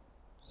want it.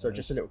 So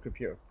just a little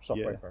computer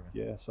software Yeah, program.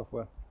 yeah,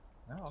 software.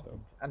 Oh, So-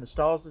 and the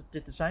stars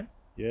did the same?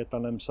 Yeah,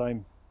 done them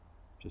same.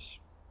 Just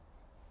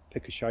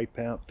pick a shape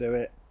out, do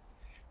it.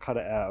 Cut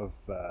it out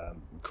of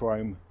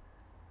chrome,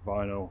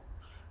 vinyl,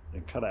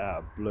 then cut it out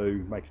of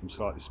blue, make them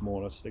slightly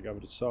smaller, stick over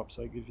the top,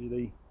 so it gives you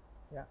the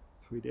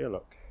 3D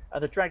look.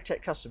 And the Drag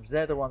Tech Customs,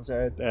 they're the ones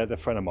that They're the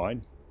friend of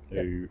mine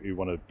who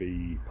want to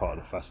be part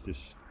of the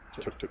fastest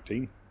tuk-tuk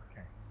team.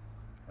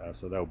 Okay.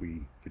 So they'll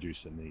be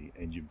producing the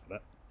engine for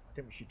that. I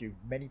think we should do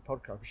many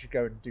podcasts. We should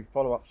go and do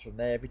follow-ups from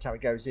there every time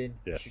it goes in.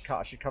 Yes.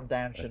 I should come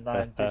down, shouldn't I,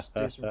 and do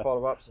some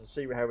follow-ups and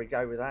see how we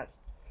go with that.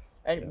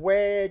 And Yeah.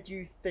 where do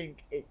you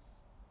think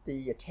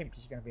the attempt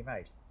is going to be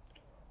made?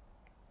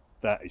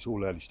 That is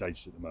all early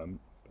stages at the moment,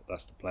 but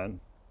that's the plan.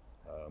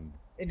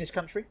 In this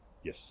country?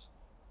 Yes.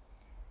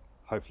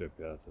 Hopefully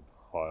we'll be able to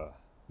hire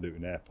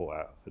Luton Airport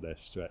out for their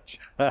stretch.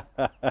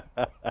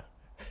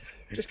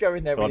 Just go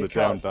in there with On your a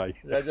down card. day.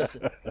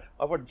 Yeah,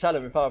 I wouldn't tell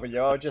him if I were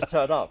you. I'd just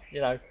turn up,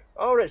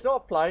 Oh, it's not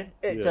a plane.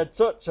 It's Yeah. a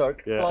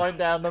tuk-tuk Yeah. flying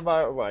down the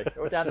motorway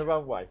or down the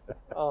runway.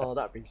 Oh,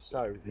 that'd be just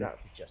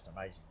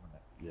amazing, wouldn't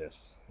it?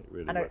 Yes, it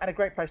really And would. a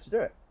great place to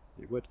do it.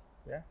 It would.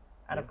 Yeah.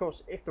 And of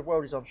course, if the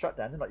world is on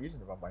shutdown, they're not using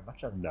the runway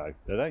much, are they? No,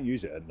 they don't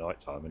use it at night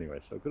time anyway,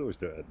 so I could always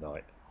do it at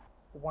night.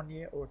 For 1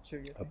 year or a 2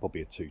 year thing?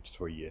 Probably a 2 to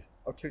 3 year.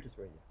 Or 2 to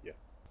 3 years? Yeah.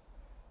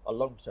 A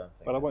long term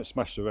thing. But I won't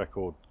smash the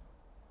record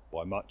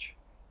by much.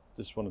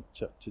 Just wanted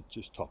to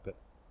just top it,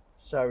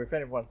 So if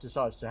anyone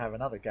decides to have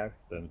another go,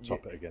 then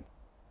top it again.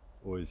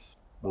 Always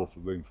more for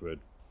room for it.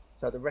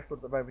 So the record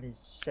at the moment is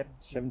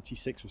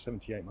 76 or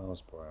 78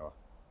 miles per hour.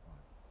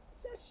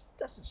 That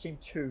doesn't seem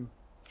too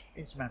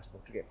insurmountable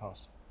to get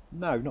past.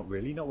 No, not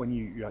really. Not when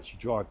you actually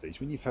drive these.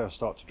 When you first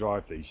start to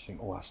drive these, you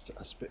think, oh, that's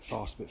a bit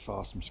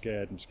fast, I'm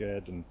scared.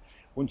 And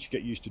once you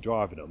get used to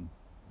driving them,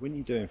 when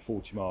you're doing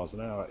 40 miles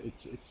an hour,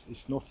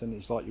 it's nothing.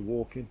 It's like you're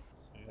walking.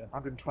 Yeah,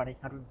 120,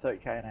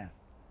 130k an hour.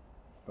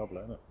 probably,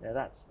 isn't it?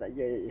 Yeah,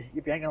 yeah,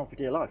 you'd be hanging on for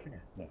dear life,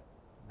 wouldn't you? No.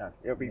 No,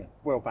 it'll be No.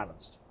 well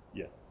balanced.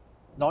 Yeah.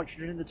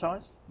 Nitrogen in the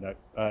tyres? No.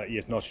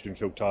 Yes, nitrogen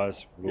filled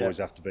tyres will Yeah. always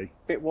have to be.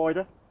 Bit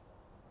wider.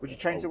 Would you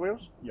change the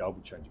wheels? Yeah, I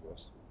would change the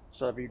wheels.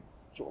 So they'd be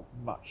sort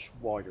of much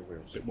wider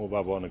wheels. A bit more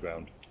rubber on the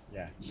ground.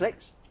 Yeah.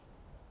 Slicks?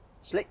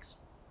 Slicks?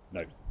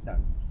 No, No.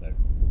 no,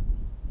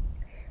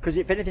 Because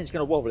if anything's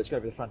going to wobble, it's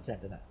going to be the front end,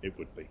 isn't it? it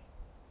would be.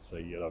 So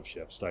you'll obviously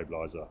have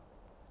stabiliser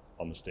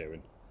on the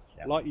steering.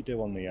 Yeah. Like you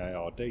do on the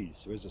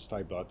ARDs, there is a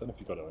stabiliser. I don't know if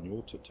you've got it on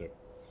your tuk-tuk.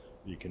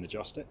 You can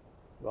adjust it.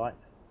 Right.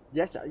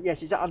 Yes,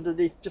 is that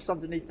underneath, just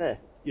underneath there?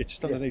 Yeah,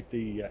 just underneath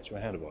the actual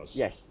handlebars.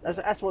 Yes.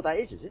 That's what that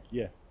is it?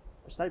 Yeah,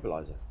 A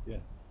stabiliser. yeah.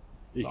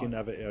 You Right. can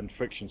have it on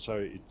friction, so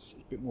it's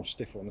a bit more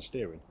stiffer on the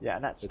steering. Yeah,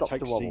 and that It stops the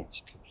takes wobble.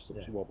 stops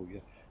Yeah. the wobble,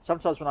 yeah.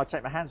 Sometimes when I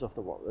take my hands off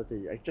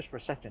just for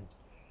a second,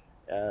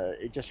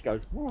 it just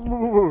goes,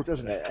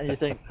 doesn't it? And you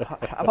think,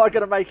 am I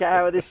going to make it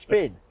out of this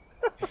spin?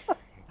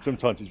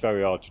 Sometimes it's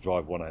very hard to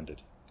drive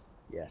one-handed.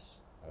 Yes.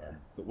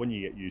 But when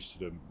you get used to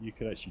them, you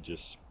can actually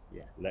just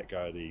let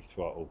go of the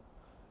throttle.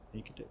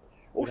 You can do it.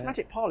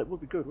 Automatic pilot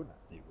would be good, wouldn't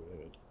it? It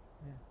would.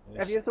 Yeah. Yes.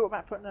 Have you ever thought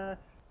about putting a...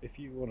 If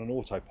you want an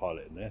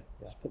autopilot in there,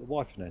 just put the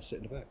wife in there and sit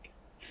in the back.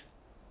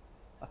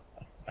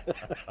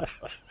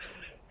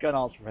 Got an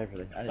answer for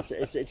everything, and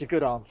it's a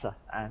good answer,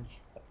 and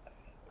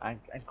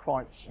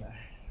quite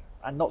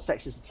and not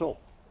sexist at all.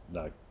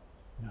 No.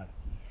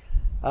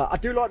 I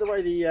do like the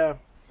way the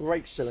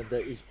brake cylinder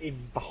is in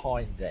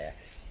behind there,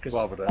 because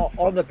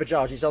on the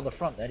Bajaj it's on the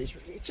front. Then it's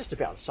just a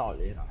bit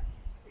unsightly, you know.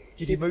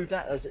 Did you move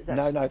that?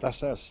 No,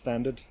 that's our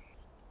standard.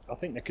 I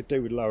think they could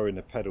do with lowering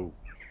the pedal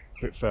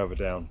a bit further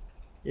down.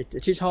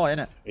 It is high, isn't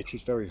it? It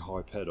is very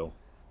high pedal.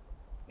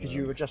 Could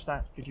you adjust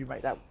that? Could you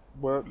make that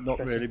work? Not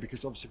really,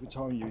 because obviously by the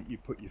time you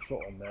put your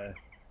foot on there,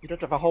 you'd have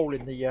to have a hole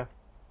in the. You'd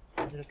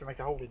have to make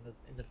a hole in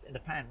the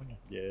pan, wouldn't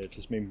you? Yeah, it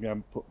just means you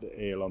haven't put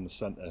the eel on the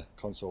centre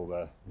console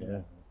there.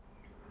 Yeah.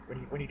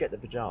 When you get the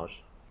Bajaj,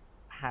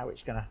 how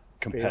it's going to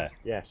compare? Feel,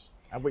 yes,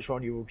 and which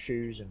one you will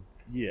choose and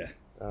to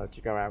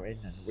go out in,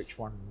 and which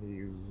one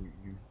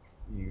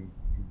you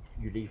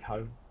leave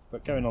home.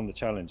 But going on the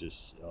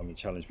challenges, on the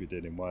challenge we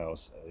did in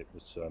Wales, it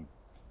was to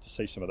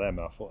see some of them.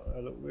 I thought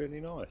they look really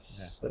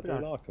nice. I do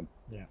like them.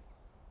 Yeah.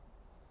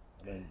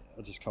 And then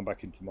I just come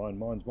back into mine.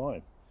 Mine's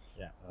mine.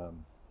 Yeah.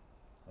 And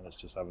it's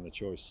just having the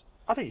choice.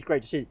 I think it's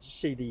great to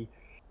see the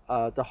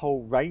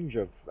whole range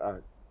of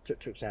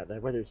tuk-tuks out there.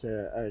 Whether it's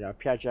a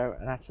Piaggio,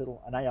 an Attil,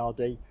 an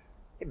ARD,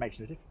 it makes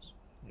no difference.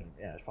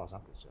 Yeah, as far as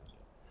I'm concerned.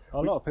 A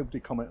lot of people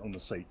did comment on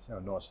the seats, how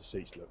nice the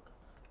seats look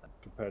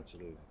compared to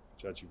the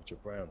Judgy, which are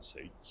brown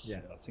seats.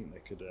 Yeah. I think they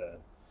could up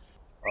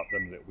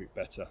them a little bit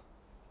better.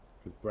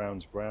 Because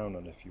brown's brown,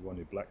 and if you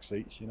wanted black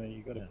seats,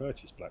 you've got to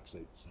purchase black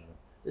seats.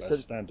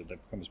 As standard, they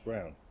become as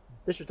brown.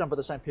 This was done by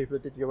the same people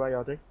that did your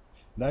ARD?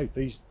 No,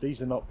 these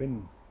have not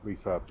been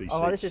refurbed. These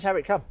seats. This is how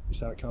it comes. This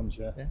is how it comes.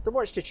 Yeah. The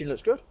white stitching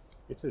looks good.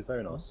 It is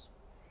very nice.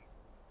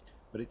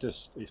 But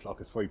it's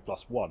like a 3+1.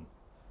 But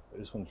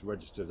this one's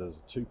registered as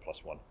a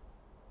 2+1.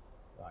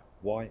 Right.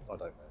 Why? I don't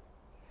know.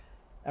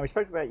 And we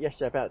spoke about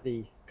yesterday about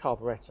the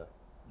carburettor.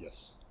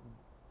 Yes.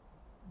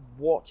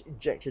 What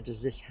injector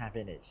does this have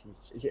in it?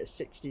 Is it a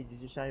 60,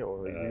 did you say,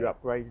 or have you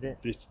upgraded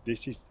it?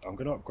 This is. I'm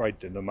going to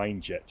upgrade the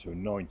main jet to a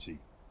 90.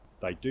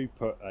 They do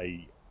put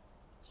a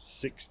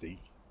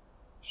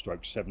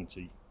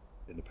 60/70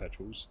 in the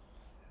petrols.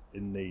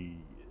 In the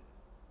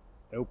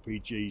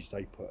LPGs,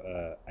 they put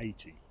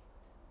 80.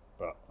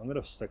 But I'm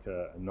going to stick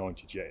a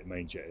 90 jet,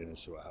 main jet in, and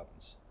see what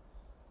happens.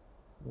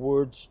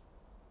 Would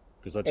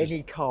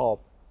any carb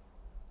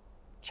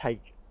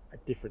take a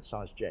different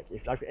size jet?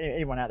 If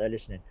anyone out there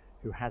listening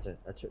who has a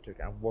tuk-tuk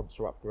and wants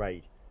to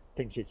upgrade,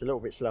 thinks it's a little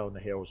bit slow on the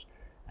hills,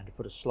 and to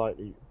put a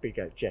slightly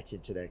bigger jet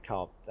into their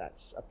carb,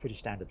 that's a pretty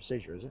standard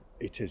procedure, is it?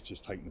 It is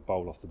just taking the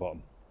bowl off the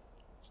bottom,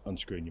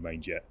 unscrewing your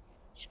main jet,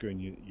 screwing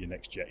your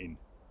next jet in,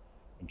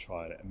 and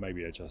trying it, and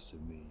maybe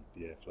adjusting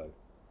the airflow.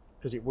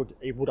 Because it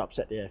would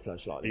upset the airflow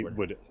slightly.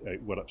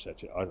 It would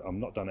upset it. I'm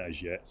not done it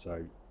as yet,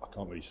 so I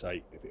can't really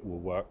say if it will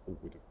work or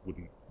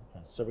wouldn't.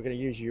 Okay. So we're going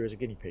to use you as a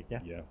guinea pig, yeah?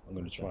 Yeah, I'm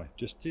going to try.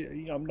 Just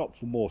I'm not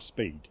for more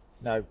speed.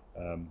 No.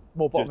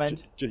 More bottom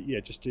end.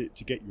 Just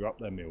to get you up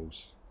their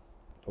mills,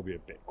 probably a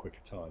bit quicker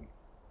time.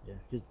 Yeah,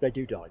 because they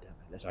do die,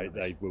 don't they?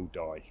 They will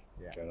die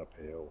going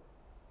uphill.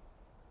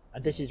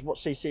 And this is what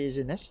CC is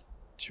in this?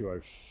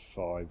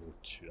 205 or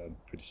I'm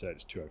pretty certain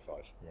it's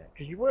 205. Yeah,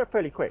 because you were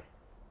fairly quick.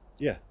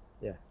 Yeah.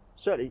 Yeah.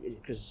 Certainly,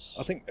 because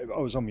I think I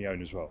was on my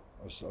own as well.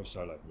 I was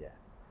solo. Yeah.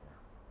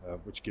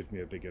 Which gives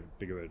me a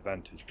bigger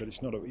advantage. But it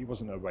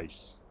wasn't a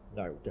race.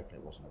 No, it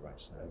definitely wasn't a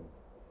race. No.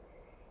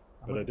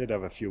 But I did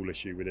have a fuel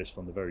issue with this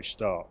from the very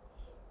start,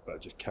 but I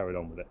just carried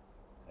on with it.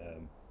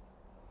 And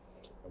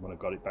when I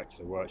got it back to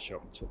the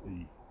workshop and took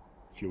the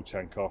fuel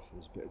tank off, there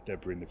was a bit of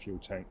debris in the fuel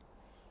tank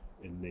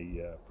in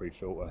the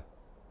pre-filter,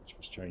 which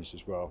was changed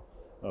as well.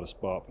 Not a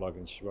spark plug,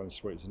 and she runs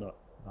sweet as a nut.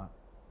 Right.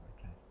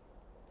 Okay.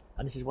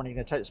 And this is one you're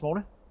going to take this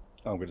morning?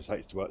 I'm going to take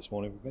it to work this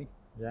morning with me.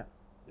 Yeah.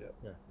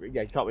 Yeah, you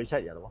can't really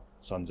take the other one.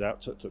 Sun's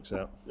out, tuk-tuk's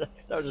out. That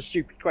was a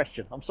stupid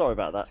question. I'm sorry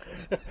about that.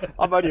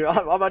 I'm only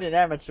an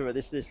amateur at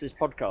this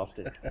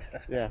podcasting.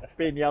 Yeah,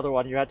 being the other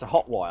one, you had to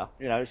hotwire.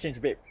 It seems a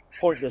bit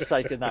pointless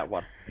taking that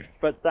one,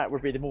 but that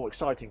would be the more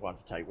exciting one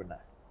to take, wouldn't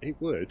it? It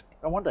would.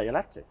 And one day you'll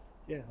have to.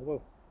 Yeah, I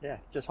will. Yeah,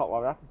 just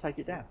hotwire it up and take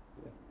it down.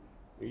 Yeah.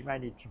 But you may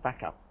need some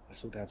backup.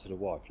 That's all down to the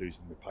wife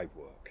losing the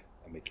paperwork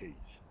and the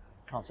keys.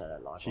 Can't say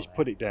that live. She's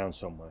put it down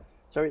somewhere.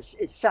 So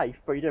it's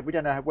safe, but we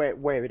don't know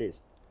where it is.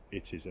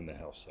 It is in the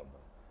house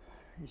somewhere.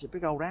 It's a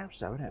big old house,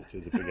 though, isn't it? It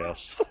is a big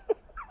house.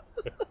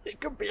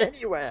 It could be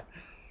anywhere.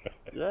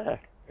 Yeah.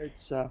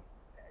 It's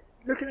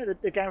looking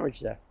at the garage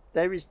there.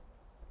 There is.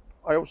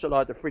 I also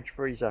like the fridge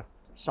freezer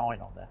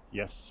sign on there.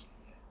 Yes.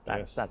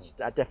 That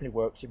definitely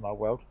works in my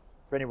world.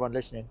 For anyone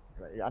listening,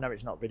 I know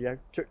it's not video.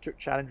 Tuk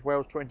Challenge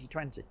Wales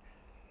 2020.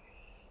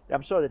 Yeah,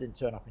 I'm sorry they didn't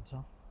turn up in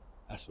time.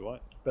 That's all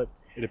right. But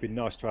it'd have been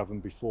nice to have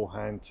them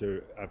beforehand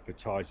to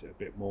advertise it a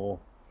bit more.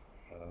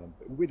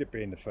 But with it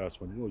being the first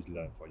one, you always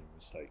learn from your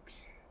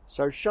mistakes.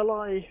 So shall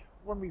I,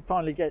 when we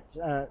finally get,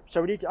 I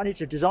need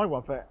to design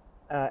one for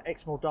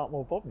Exmoor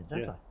Dartmoor Bobbin,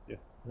 don't I? Yeah.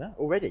 Yeah,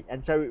 already.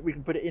 And so we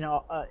can put it in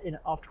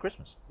after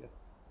Christmas. Yeah.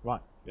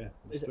 Right. Yeah,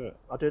 let's do it.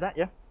 I'll do that,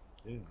 yeah.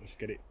 Yeah, let's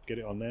get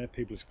it on there.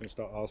 People are going to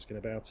start asking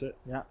about it.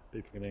 Yeah.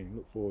 People are going to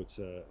look forward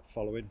to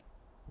following.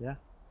 Yeah.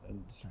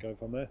 And go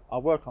from there.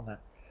 I'll work on that.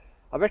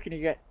 I reckon you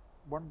get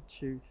 1,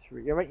 2,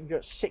 3. I reckon you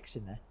got 6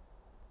 in there.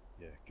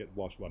 Yeah, get the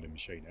whilst running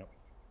machine out.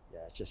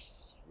 Yeah,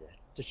 Does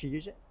she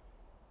use it?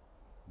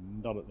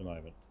 Not at the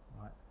moment.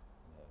 Right.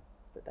 No.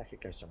 But that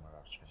could go somewhere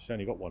else. She's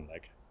only got one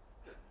leg.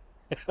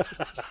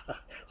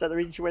 So the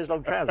reason she wears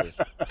long trousers.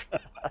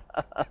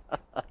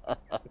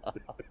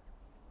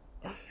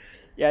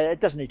 Yeah, it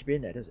doesn't need to be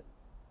in there, does it?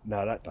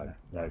 No, that don't.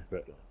 No,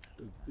 but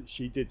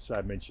she did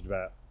mention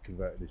about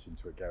converting this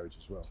into a garage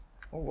as well.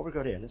 Oh, what we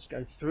got here? Let's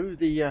go through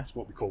the. That's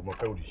what we call my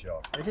builder's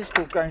yard. This is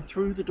called going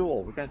through the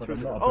door. We're going through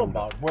the door. not a Oh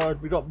builder. my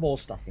word! We got more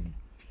stuff in here,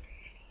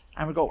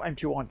 and we got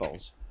empty wine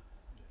bottles.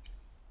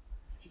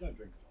 She don't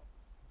drink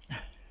a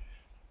lot.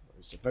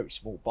 It's a very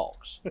small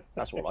box.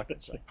 That's all I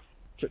can say.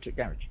 Tuk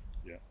garage.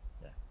 Yeah.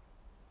 Yeah.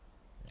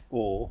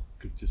 Or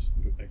could just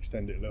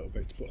extend it a little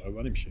bit to put a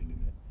running machine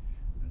in there,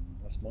 and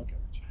that's my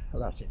garage.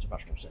 Well, that seems a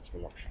much more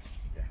sensible option.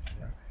 Yeah.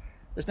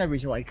 There's no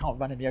reason why you can't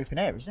run in the open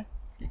air, is there?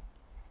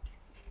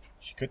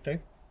 She could do.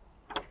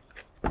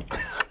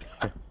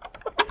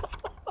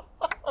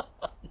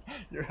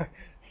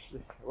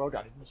 Well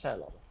done. You didn't say a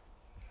lot.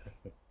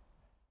 You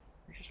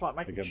just like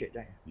making Again, shit,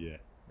 don't you? Yeah.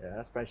 Yeah,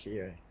 that's basically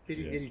it.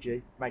 Giddy Yeah. Giddy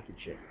G, making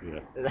shit. Yeah.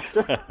 That's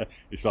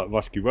It's like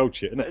Rusky Road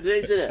shit, isn't it?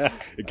 it is, isn't it?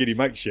 A giddy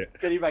make shit.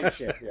 Giddy make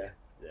shit, yeah.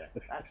 Yeah.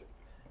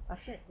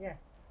 That's it, yeah.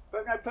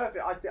 But no,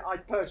 perfect. I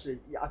personally,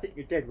 I think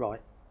you're dead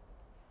right.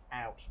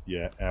 Out,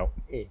 Yeah, out.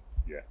 in.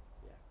 Yeah.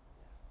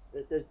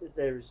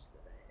 There's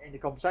in the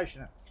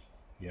conversation.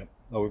 Yeah.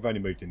 Oh, we've only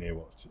moved in here,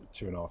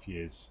 2.5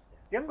 years?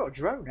 You haven't got a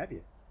drone, have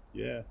you?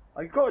 Yeah.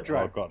 Oh, you've got a Oh,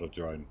 drone? I've got a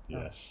drone,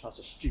 yes. Oh, that's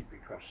a stupid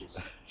question.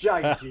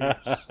 James, you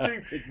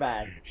stupid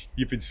man.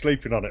 You've been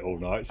sleeping on it all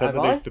night. It's Have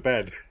underneath I? the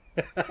bed.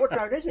 What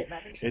drone is it,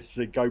 man? It's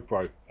a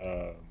GoPro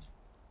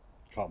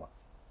Karma.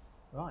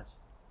 Right.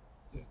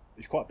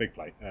 It's quite a big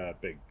plane,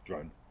 big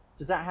drone.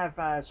 Does that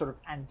have sort of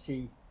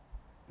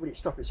would it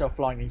stop itself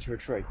flying into a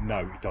tree? No,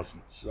 it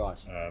doesn't. Right.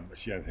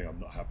 It's the only thing I'm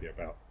not happy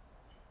about.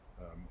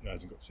 It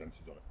hasn't got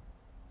sensors on it.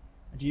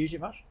 Do you use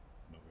it much?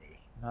 Not really.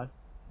 No.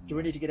 Do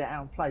we need to get it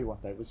out and play one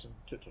day with some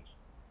tuk-tuks?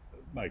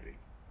 Maybe.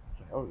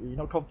 Oh, you're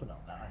not confident on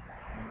that?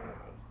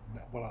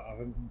 No, well, I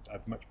haven't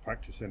had much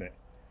practice in it.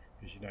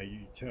 Because,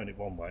 you turn it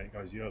one way, it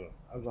goes the other.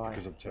 Oh, right.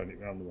 Because I've turned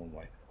it around the wrong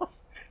way.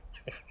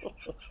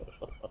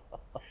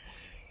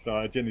 So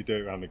I generally do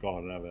it around the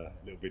garden and have a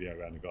little video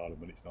around the garden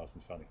when it's nice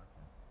and sunny.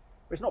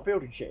 It's not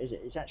building shit, is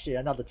it? It's actually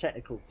another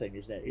technical thing,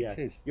 isn't it? It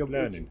is. It's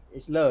learning.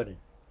 It's learning.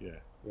 Yeah.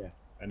 Yeah.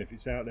 And if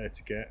it's out there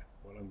to get,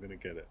 well, I'm going to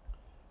get it.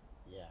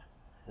 Yeah.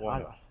 Why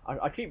not?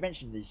 I keep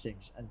mentioning these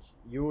things, and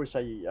you always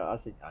say, I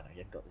think, I know, you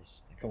haven't got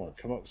this. Come on,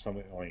 come up with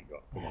something I ain't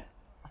got. Come on.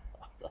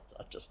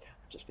 I'm just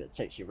going to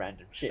text you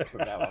random shit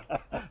from now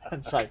on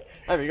and say,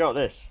 have you got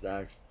this?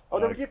 No.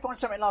 Although we did find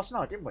something last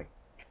night, didn't we?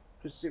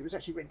 Because it was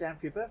actually written down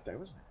for your birthday,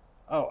 wasn't it?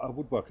 Oh, a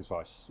woodworker's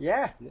vice.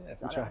 Yeah. Yeah,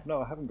 which I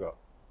haven't got.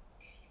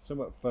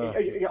 Somewhat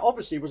It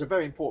obviously was a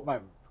very important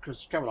moment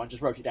because Caroline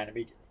just wrote it down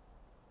immediately.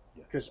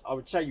 Yeah. Because I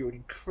would say you were an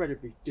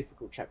incredibly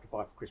difficult chap to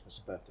buy for Christmas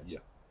and birthdays. Yeah.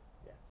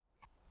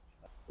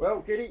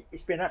 Well, Giddy,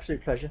 it's been an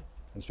absolute pleasure.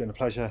 It's been a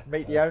pleasure.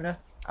 Meet the owner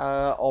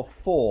of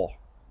 4.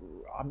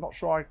 I'm not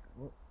sure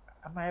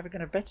am I ever going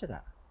to better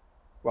that?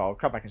 Well, I'll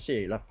come back and see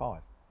you. You'll have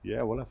 5.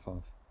 Yeah, we'll have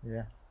 5.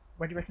 Yeah.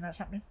 When do you reckon that's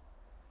happening?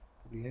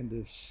 Probably end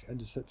of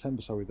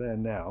September, so we're there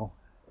now.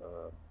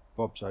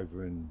 Bob's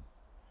over in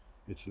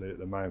Italy at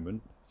the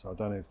moment, so I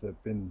don't know if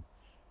they've been.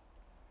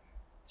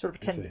 Sort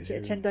of is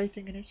it a 10-day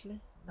thing in Italy?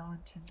 9,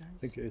 10 days? I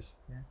think it is.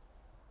 Yeah.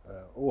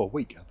 Or a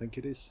week, I think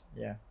it is.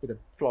 Yeah, with a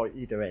flight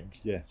either end.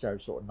 Yeah. So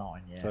sort of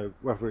 9, yeah. So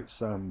whether it's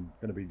going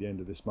to be the end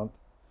of this month,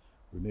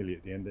 we're nearly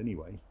at the end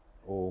anyway,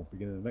 or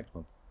beginning of the next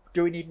month.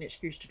 Do we need an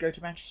excuse to go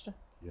to Manchester?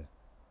 Yeah.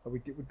 Or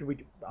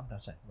I'm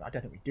not saying. I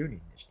don't think we do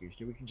need an excuse.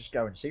 We can just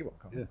go and see what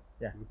comes. Yeah.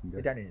 Yeah. We can go.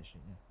 We don't need an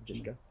excuse. Yeah. We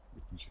just go.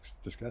 We can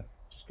just go.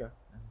 Just go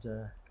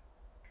and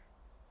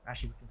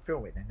actually we can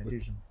film it then and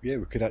do some. Yeah,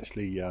 we could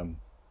actually get a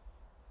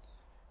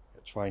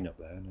train up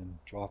there and then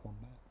drive on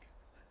back.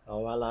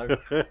 Oh, hello.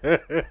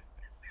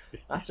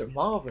 That's a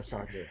marvellous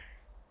idea.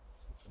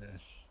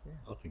 Yes. Yeah.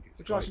 I think it's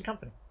We'll try great. some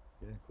company.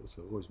 Yeah, of course,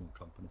 I always want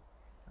company.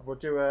 And we'll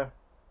do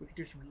we can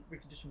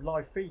do some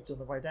live feeds on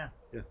the way down.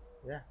 Yeah.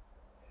 Yeah.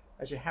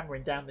 As you're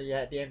hammering down the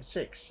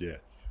M6.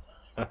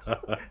 Yeah.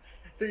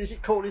 So is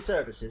it Corley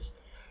Services?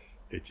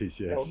 It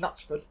is, Or yes.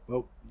 Knutsford?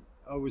 Well,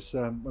 I was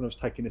when I was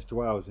taking this to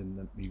Wales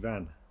in my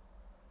van,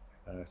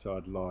 so I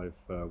had live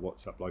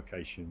WhatsApp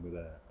location with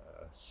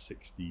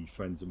 60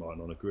 friends of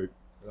mine on a group,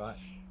 Right.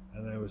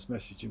 and they was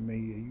messaging me,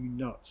 "Are you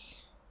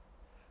nuts?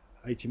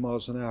 80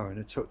 miles an hour in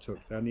a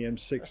tuk-tuk down the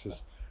M6?"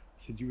 I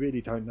said, "You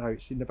really don't know.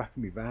 It's in the back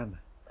of my van."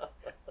 Do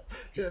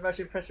you know the most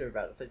impressive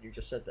about the thing you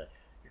just said there?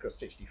 You've got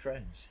 60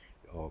 friends.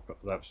 Oh, God,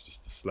 that was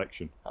just a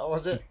selection. Oh,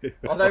 was it?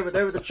 Oh, they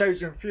were the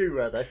chosen few,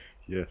 were they?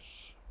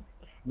 Yes.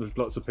 There's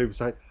lots of people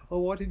saying, "Oh,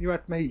 why didn't you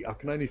add me? I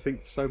can only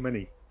think of so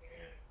many."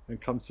 And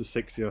it comes to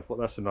 60, I thought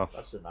that's enough.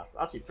 That's enough.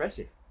 That's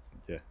impressive.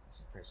 Yeah.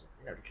 That's impressive.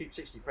 You know, to keep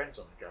 60 friends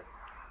on the go.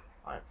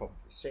 I had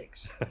problems with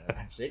 6.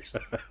 60.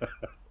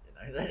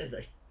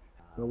 They.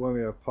 Well, when we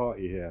have a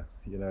party here,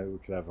 we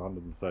could have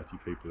 130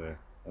 people there,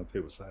 and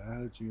people say,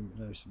 "How do you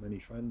know so many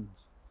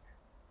friends?"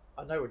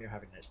 I know when you're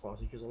having the next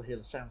party because I'll hear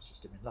the sound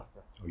system in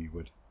Loughborough. Oh, you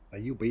would. Oh,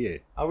 you'll be here.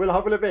 I will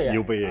be here.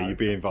 You'll be here. You'll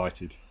be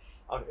invited.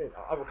 I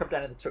will come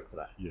down in the tuk for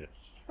that.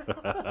 Yes.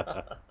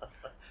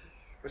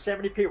 We'll see how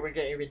many people we can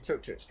get here in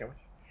tuk-tuks, can we?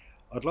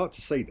 I'd like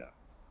to see that.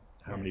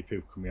 How many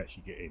people can we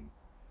actually get in,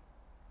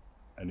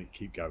 and it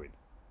keep going?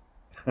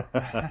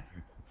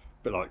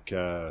 Bit like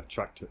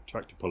tractor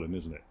pulling,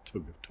 isn't it?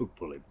 Tug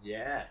pulling.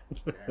 Yeah.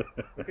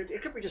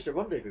 It could be just a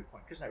rendezvous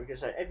point, couldn't it? We could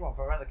say everyone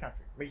from around the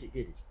country meet at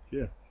Giddy's.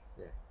 Yeah.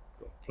 Yeah.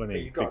 Got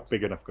plenty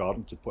big enough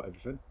garden to put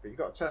everything. But you've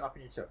got to turn up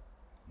in your tuk.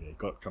 Yeah, you've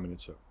got to come in a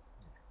tuk.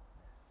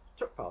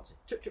 Tuk party.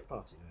 Tuk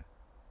party. Yeah.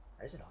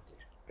 There's an idea.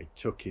 A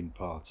tuck-in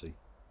party.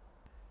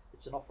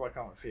 It's an offer I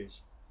can't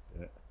refuse.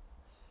 Yeah.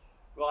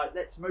 Right,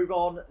 let's move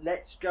on.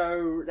 Let's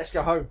go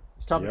home.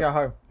 It's time to go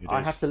home.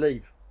 I have to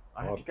leave.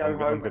 I have to go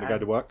home. I'm going to go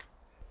to work.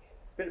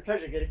 Been a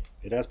pleasure, Giddy.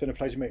 It has been a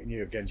pleasure meeting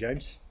you again,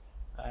 James.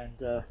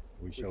 And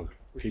we shall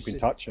keep in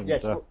touch. And,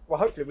 yes, well,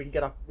 hopefully we can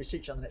get up. We see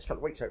each other the next couple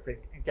of weeks, hopefully,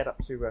 and get up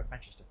to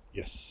Manchester.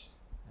 Yes.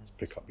 Let's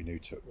pick up your new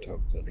tuk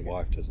that the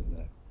wife doesn't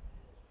know.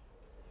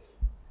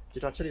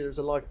 Did I tell you there was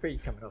a live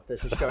feed coming off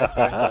this? She'll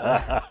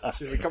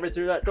be coming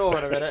through that door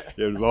in a minute.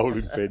 Yeah,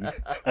 rolling pin.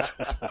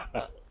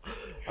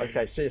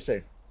 Okay, see you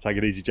soon. Take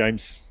it easy,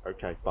 James.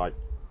 Okay, bye.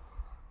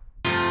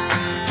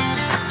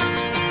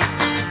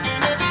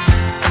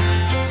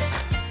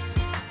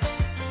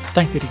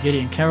 Thank you to Giddy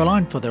and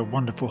Caroline for their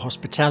wonderful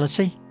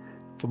hospitality.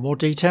 For more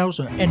details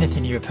on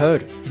anything you have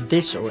heard in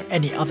this or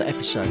any other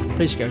episode,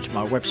 please go to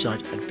my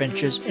website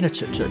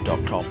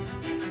adventuresinatutuk.com.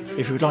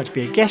 If you would like to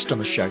be a guest on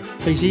the show,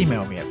 please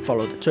email me at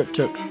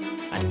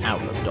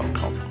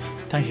followthetuktuk@outlook.com.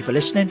 Thank you for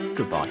listening.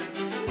 Goodbye.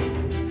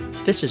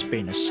 This has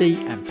been a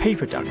C&P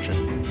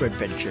production for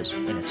Adventures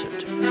in a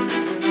Tuk-Tuk.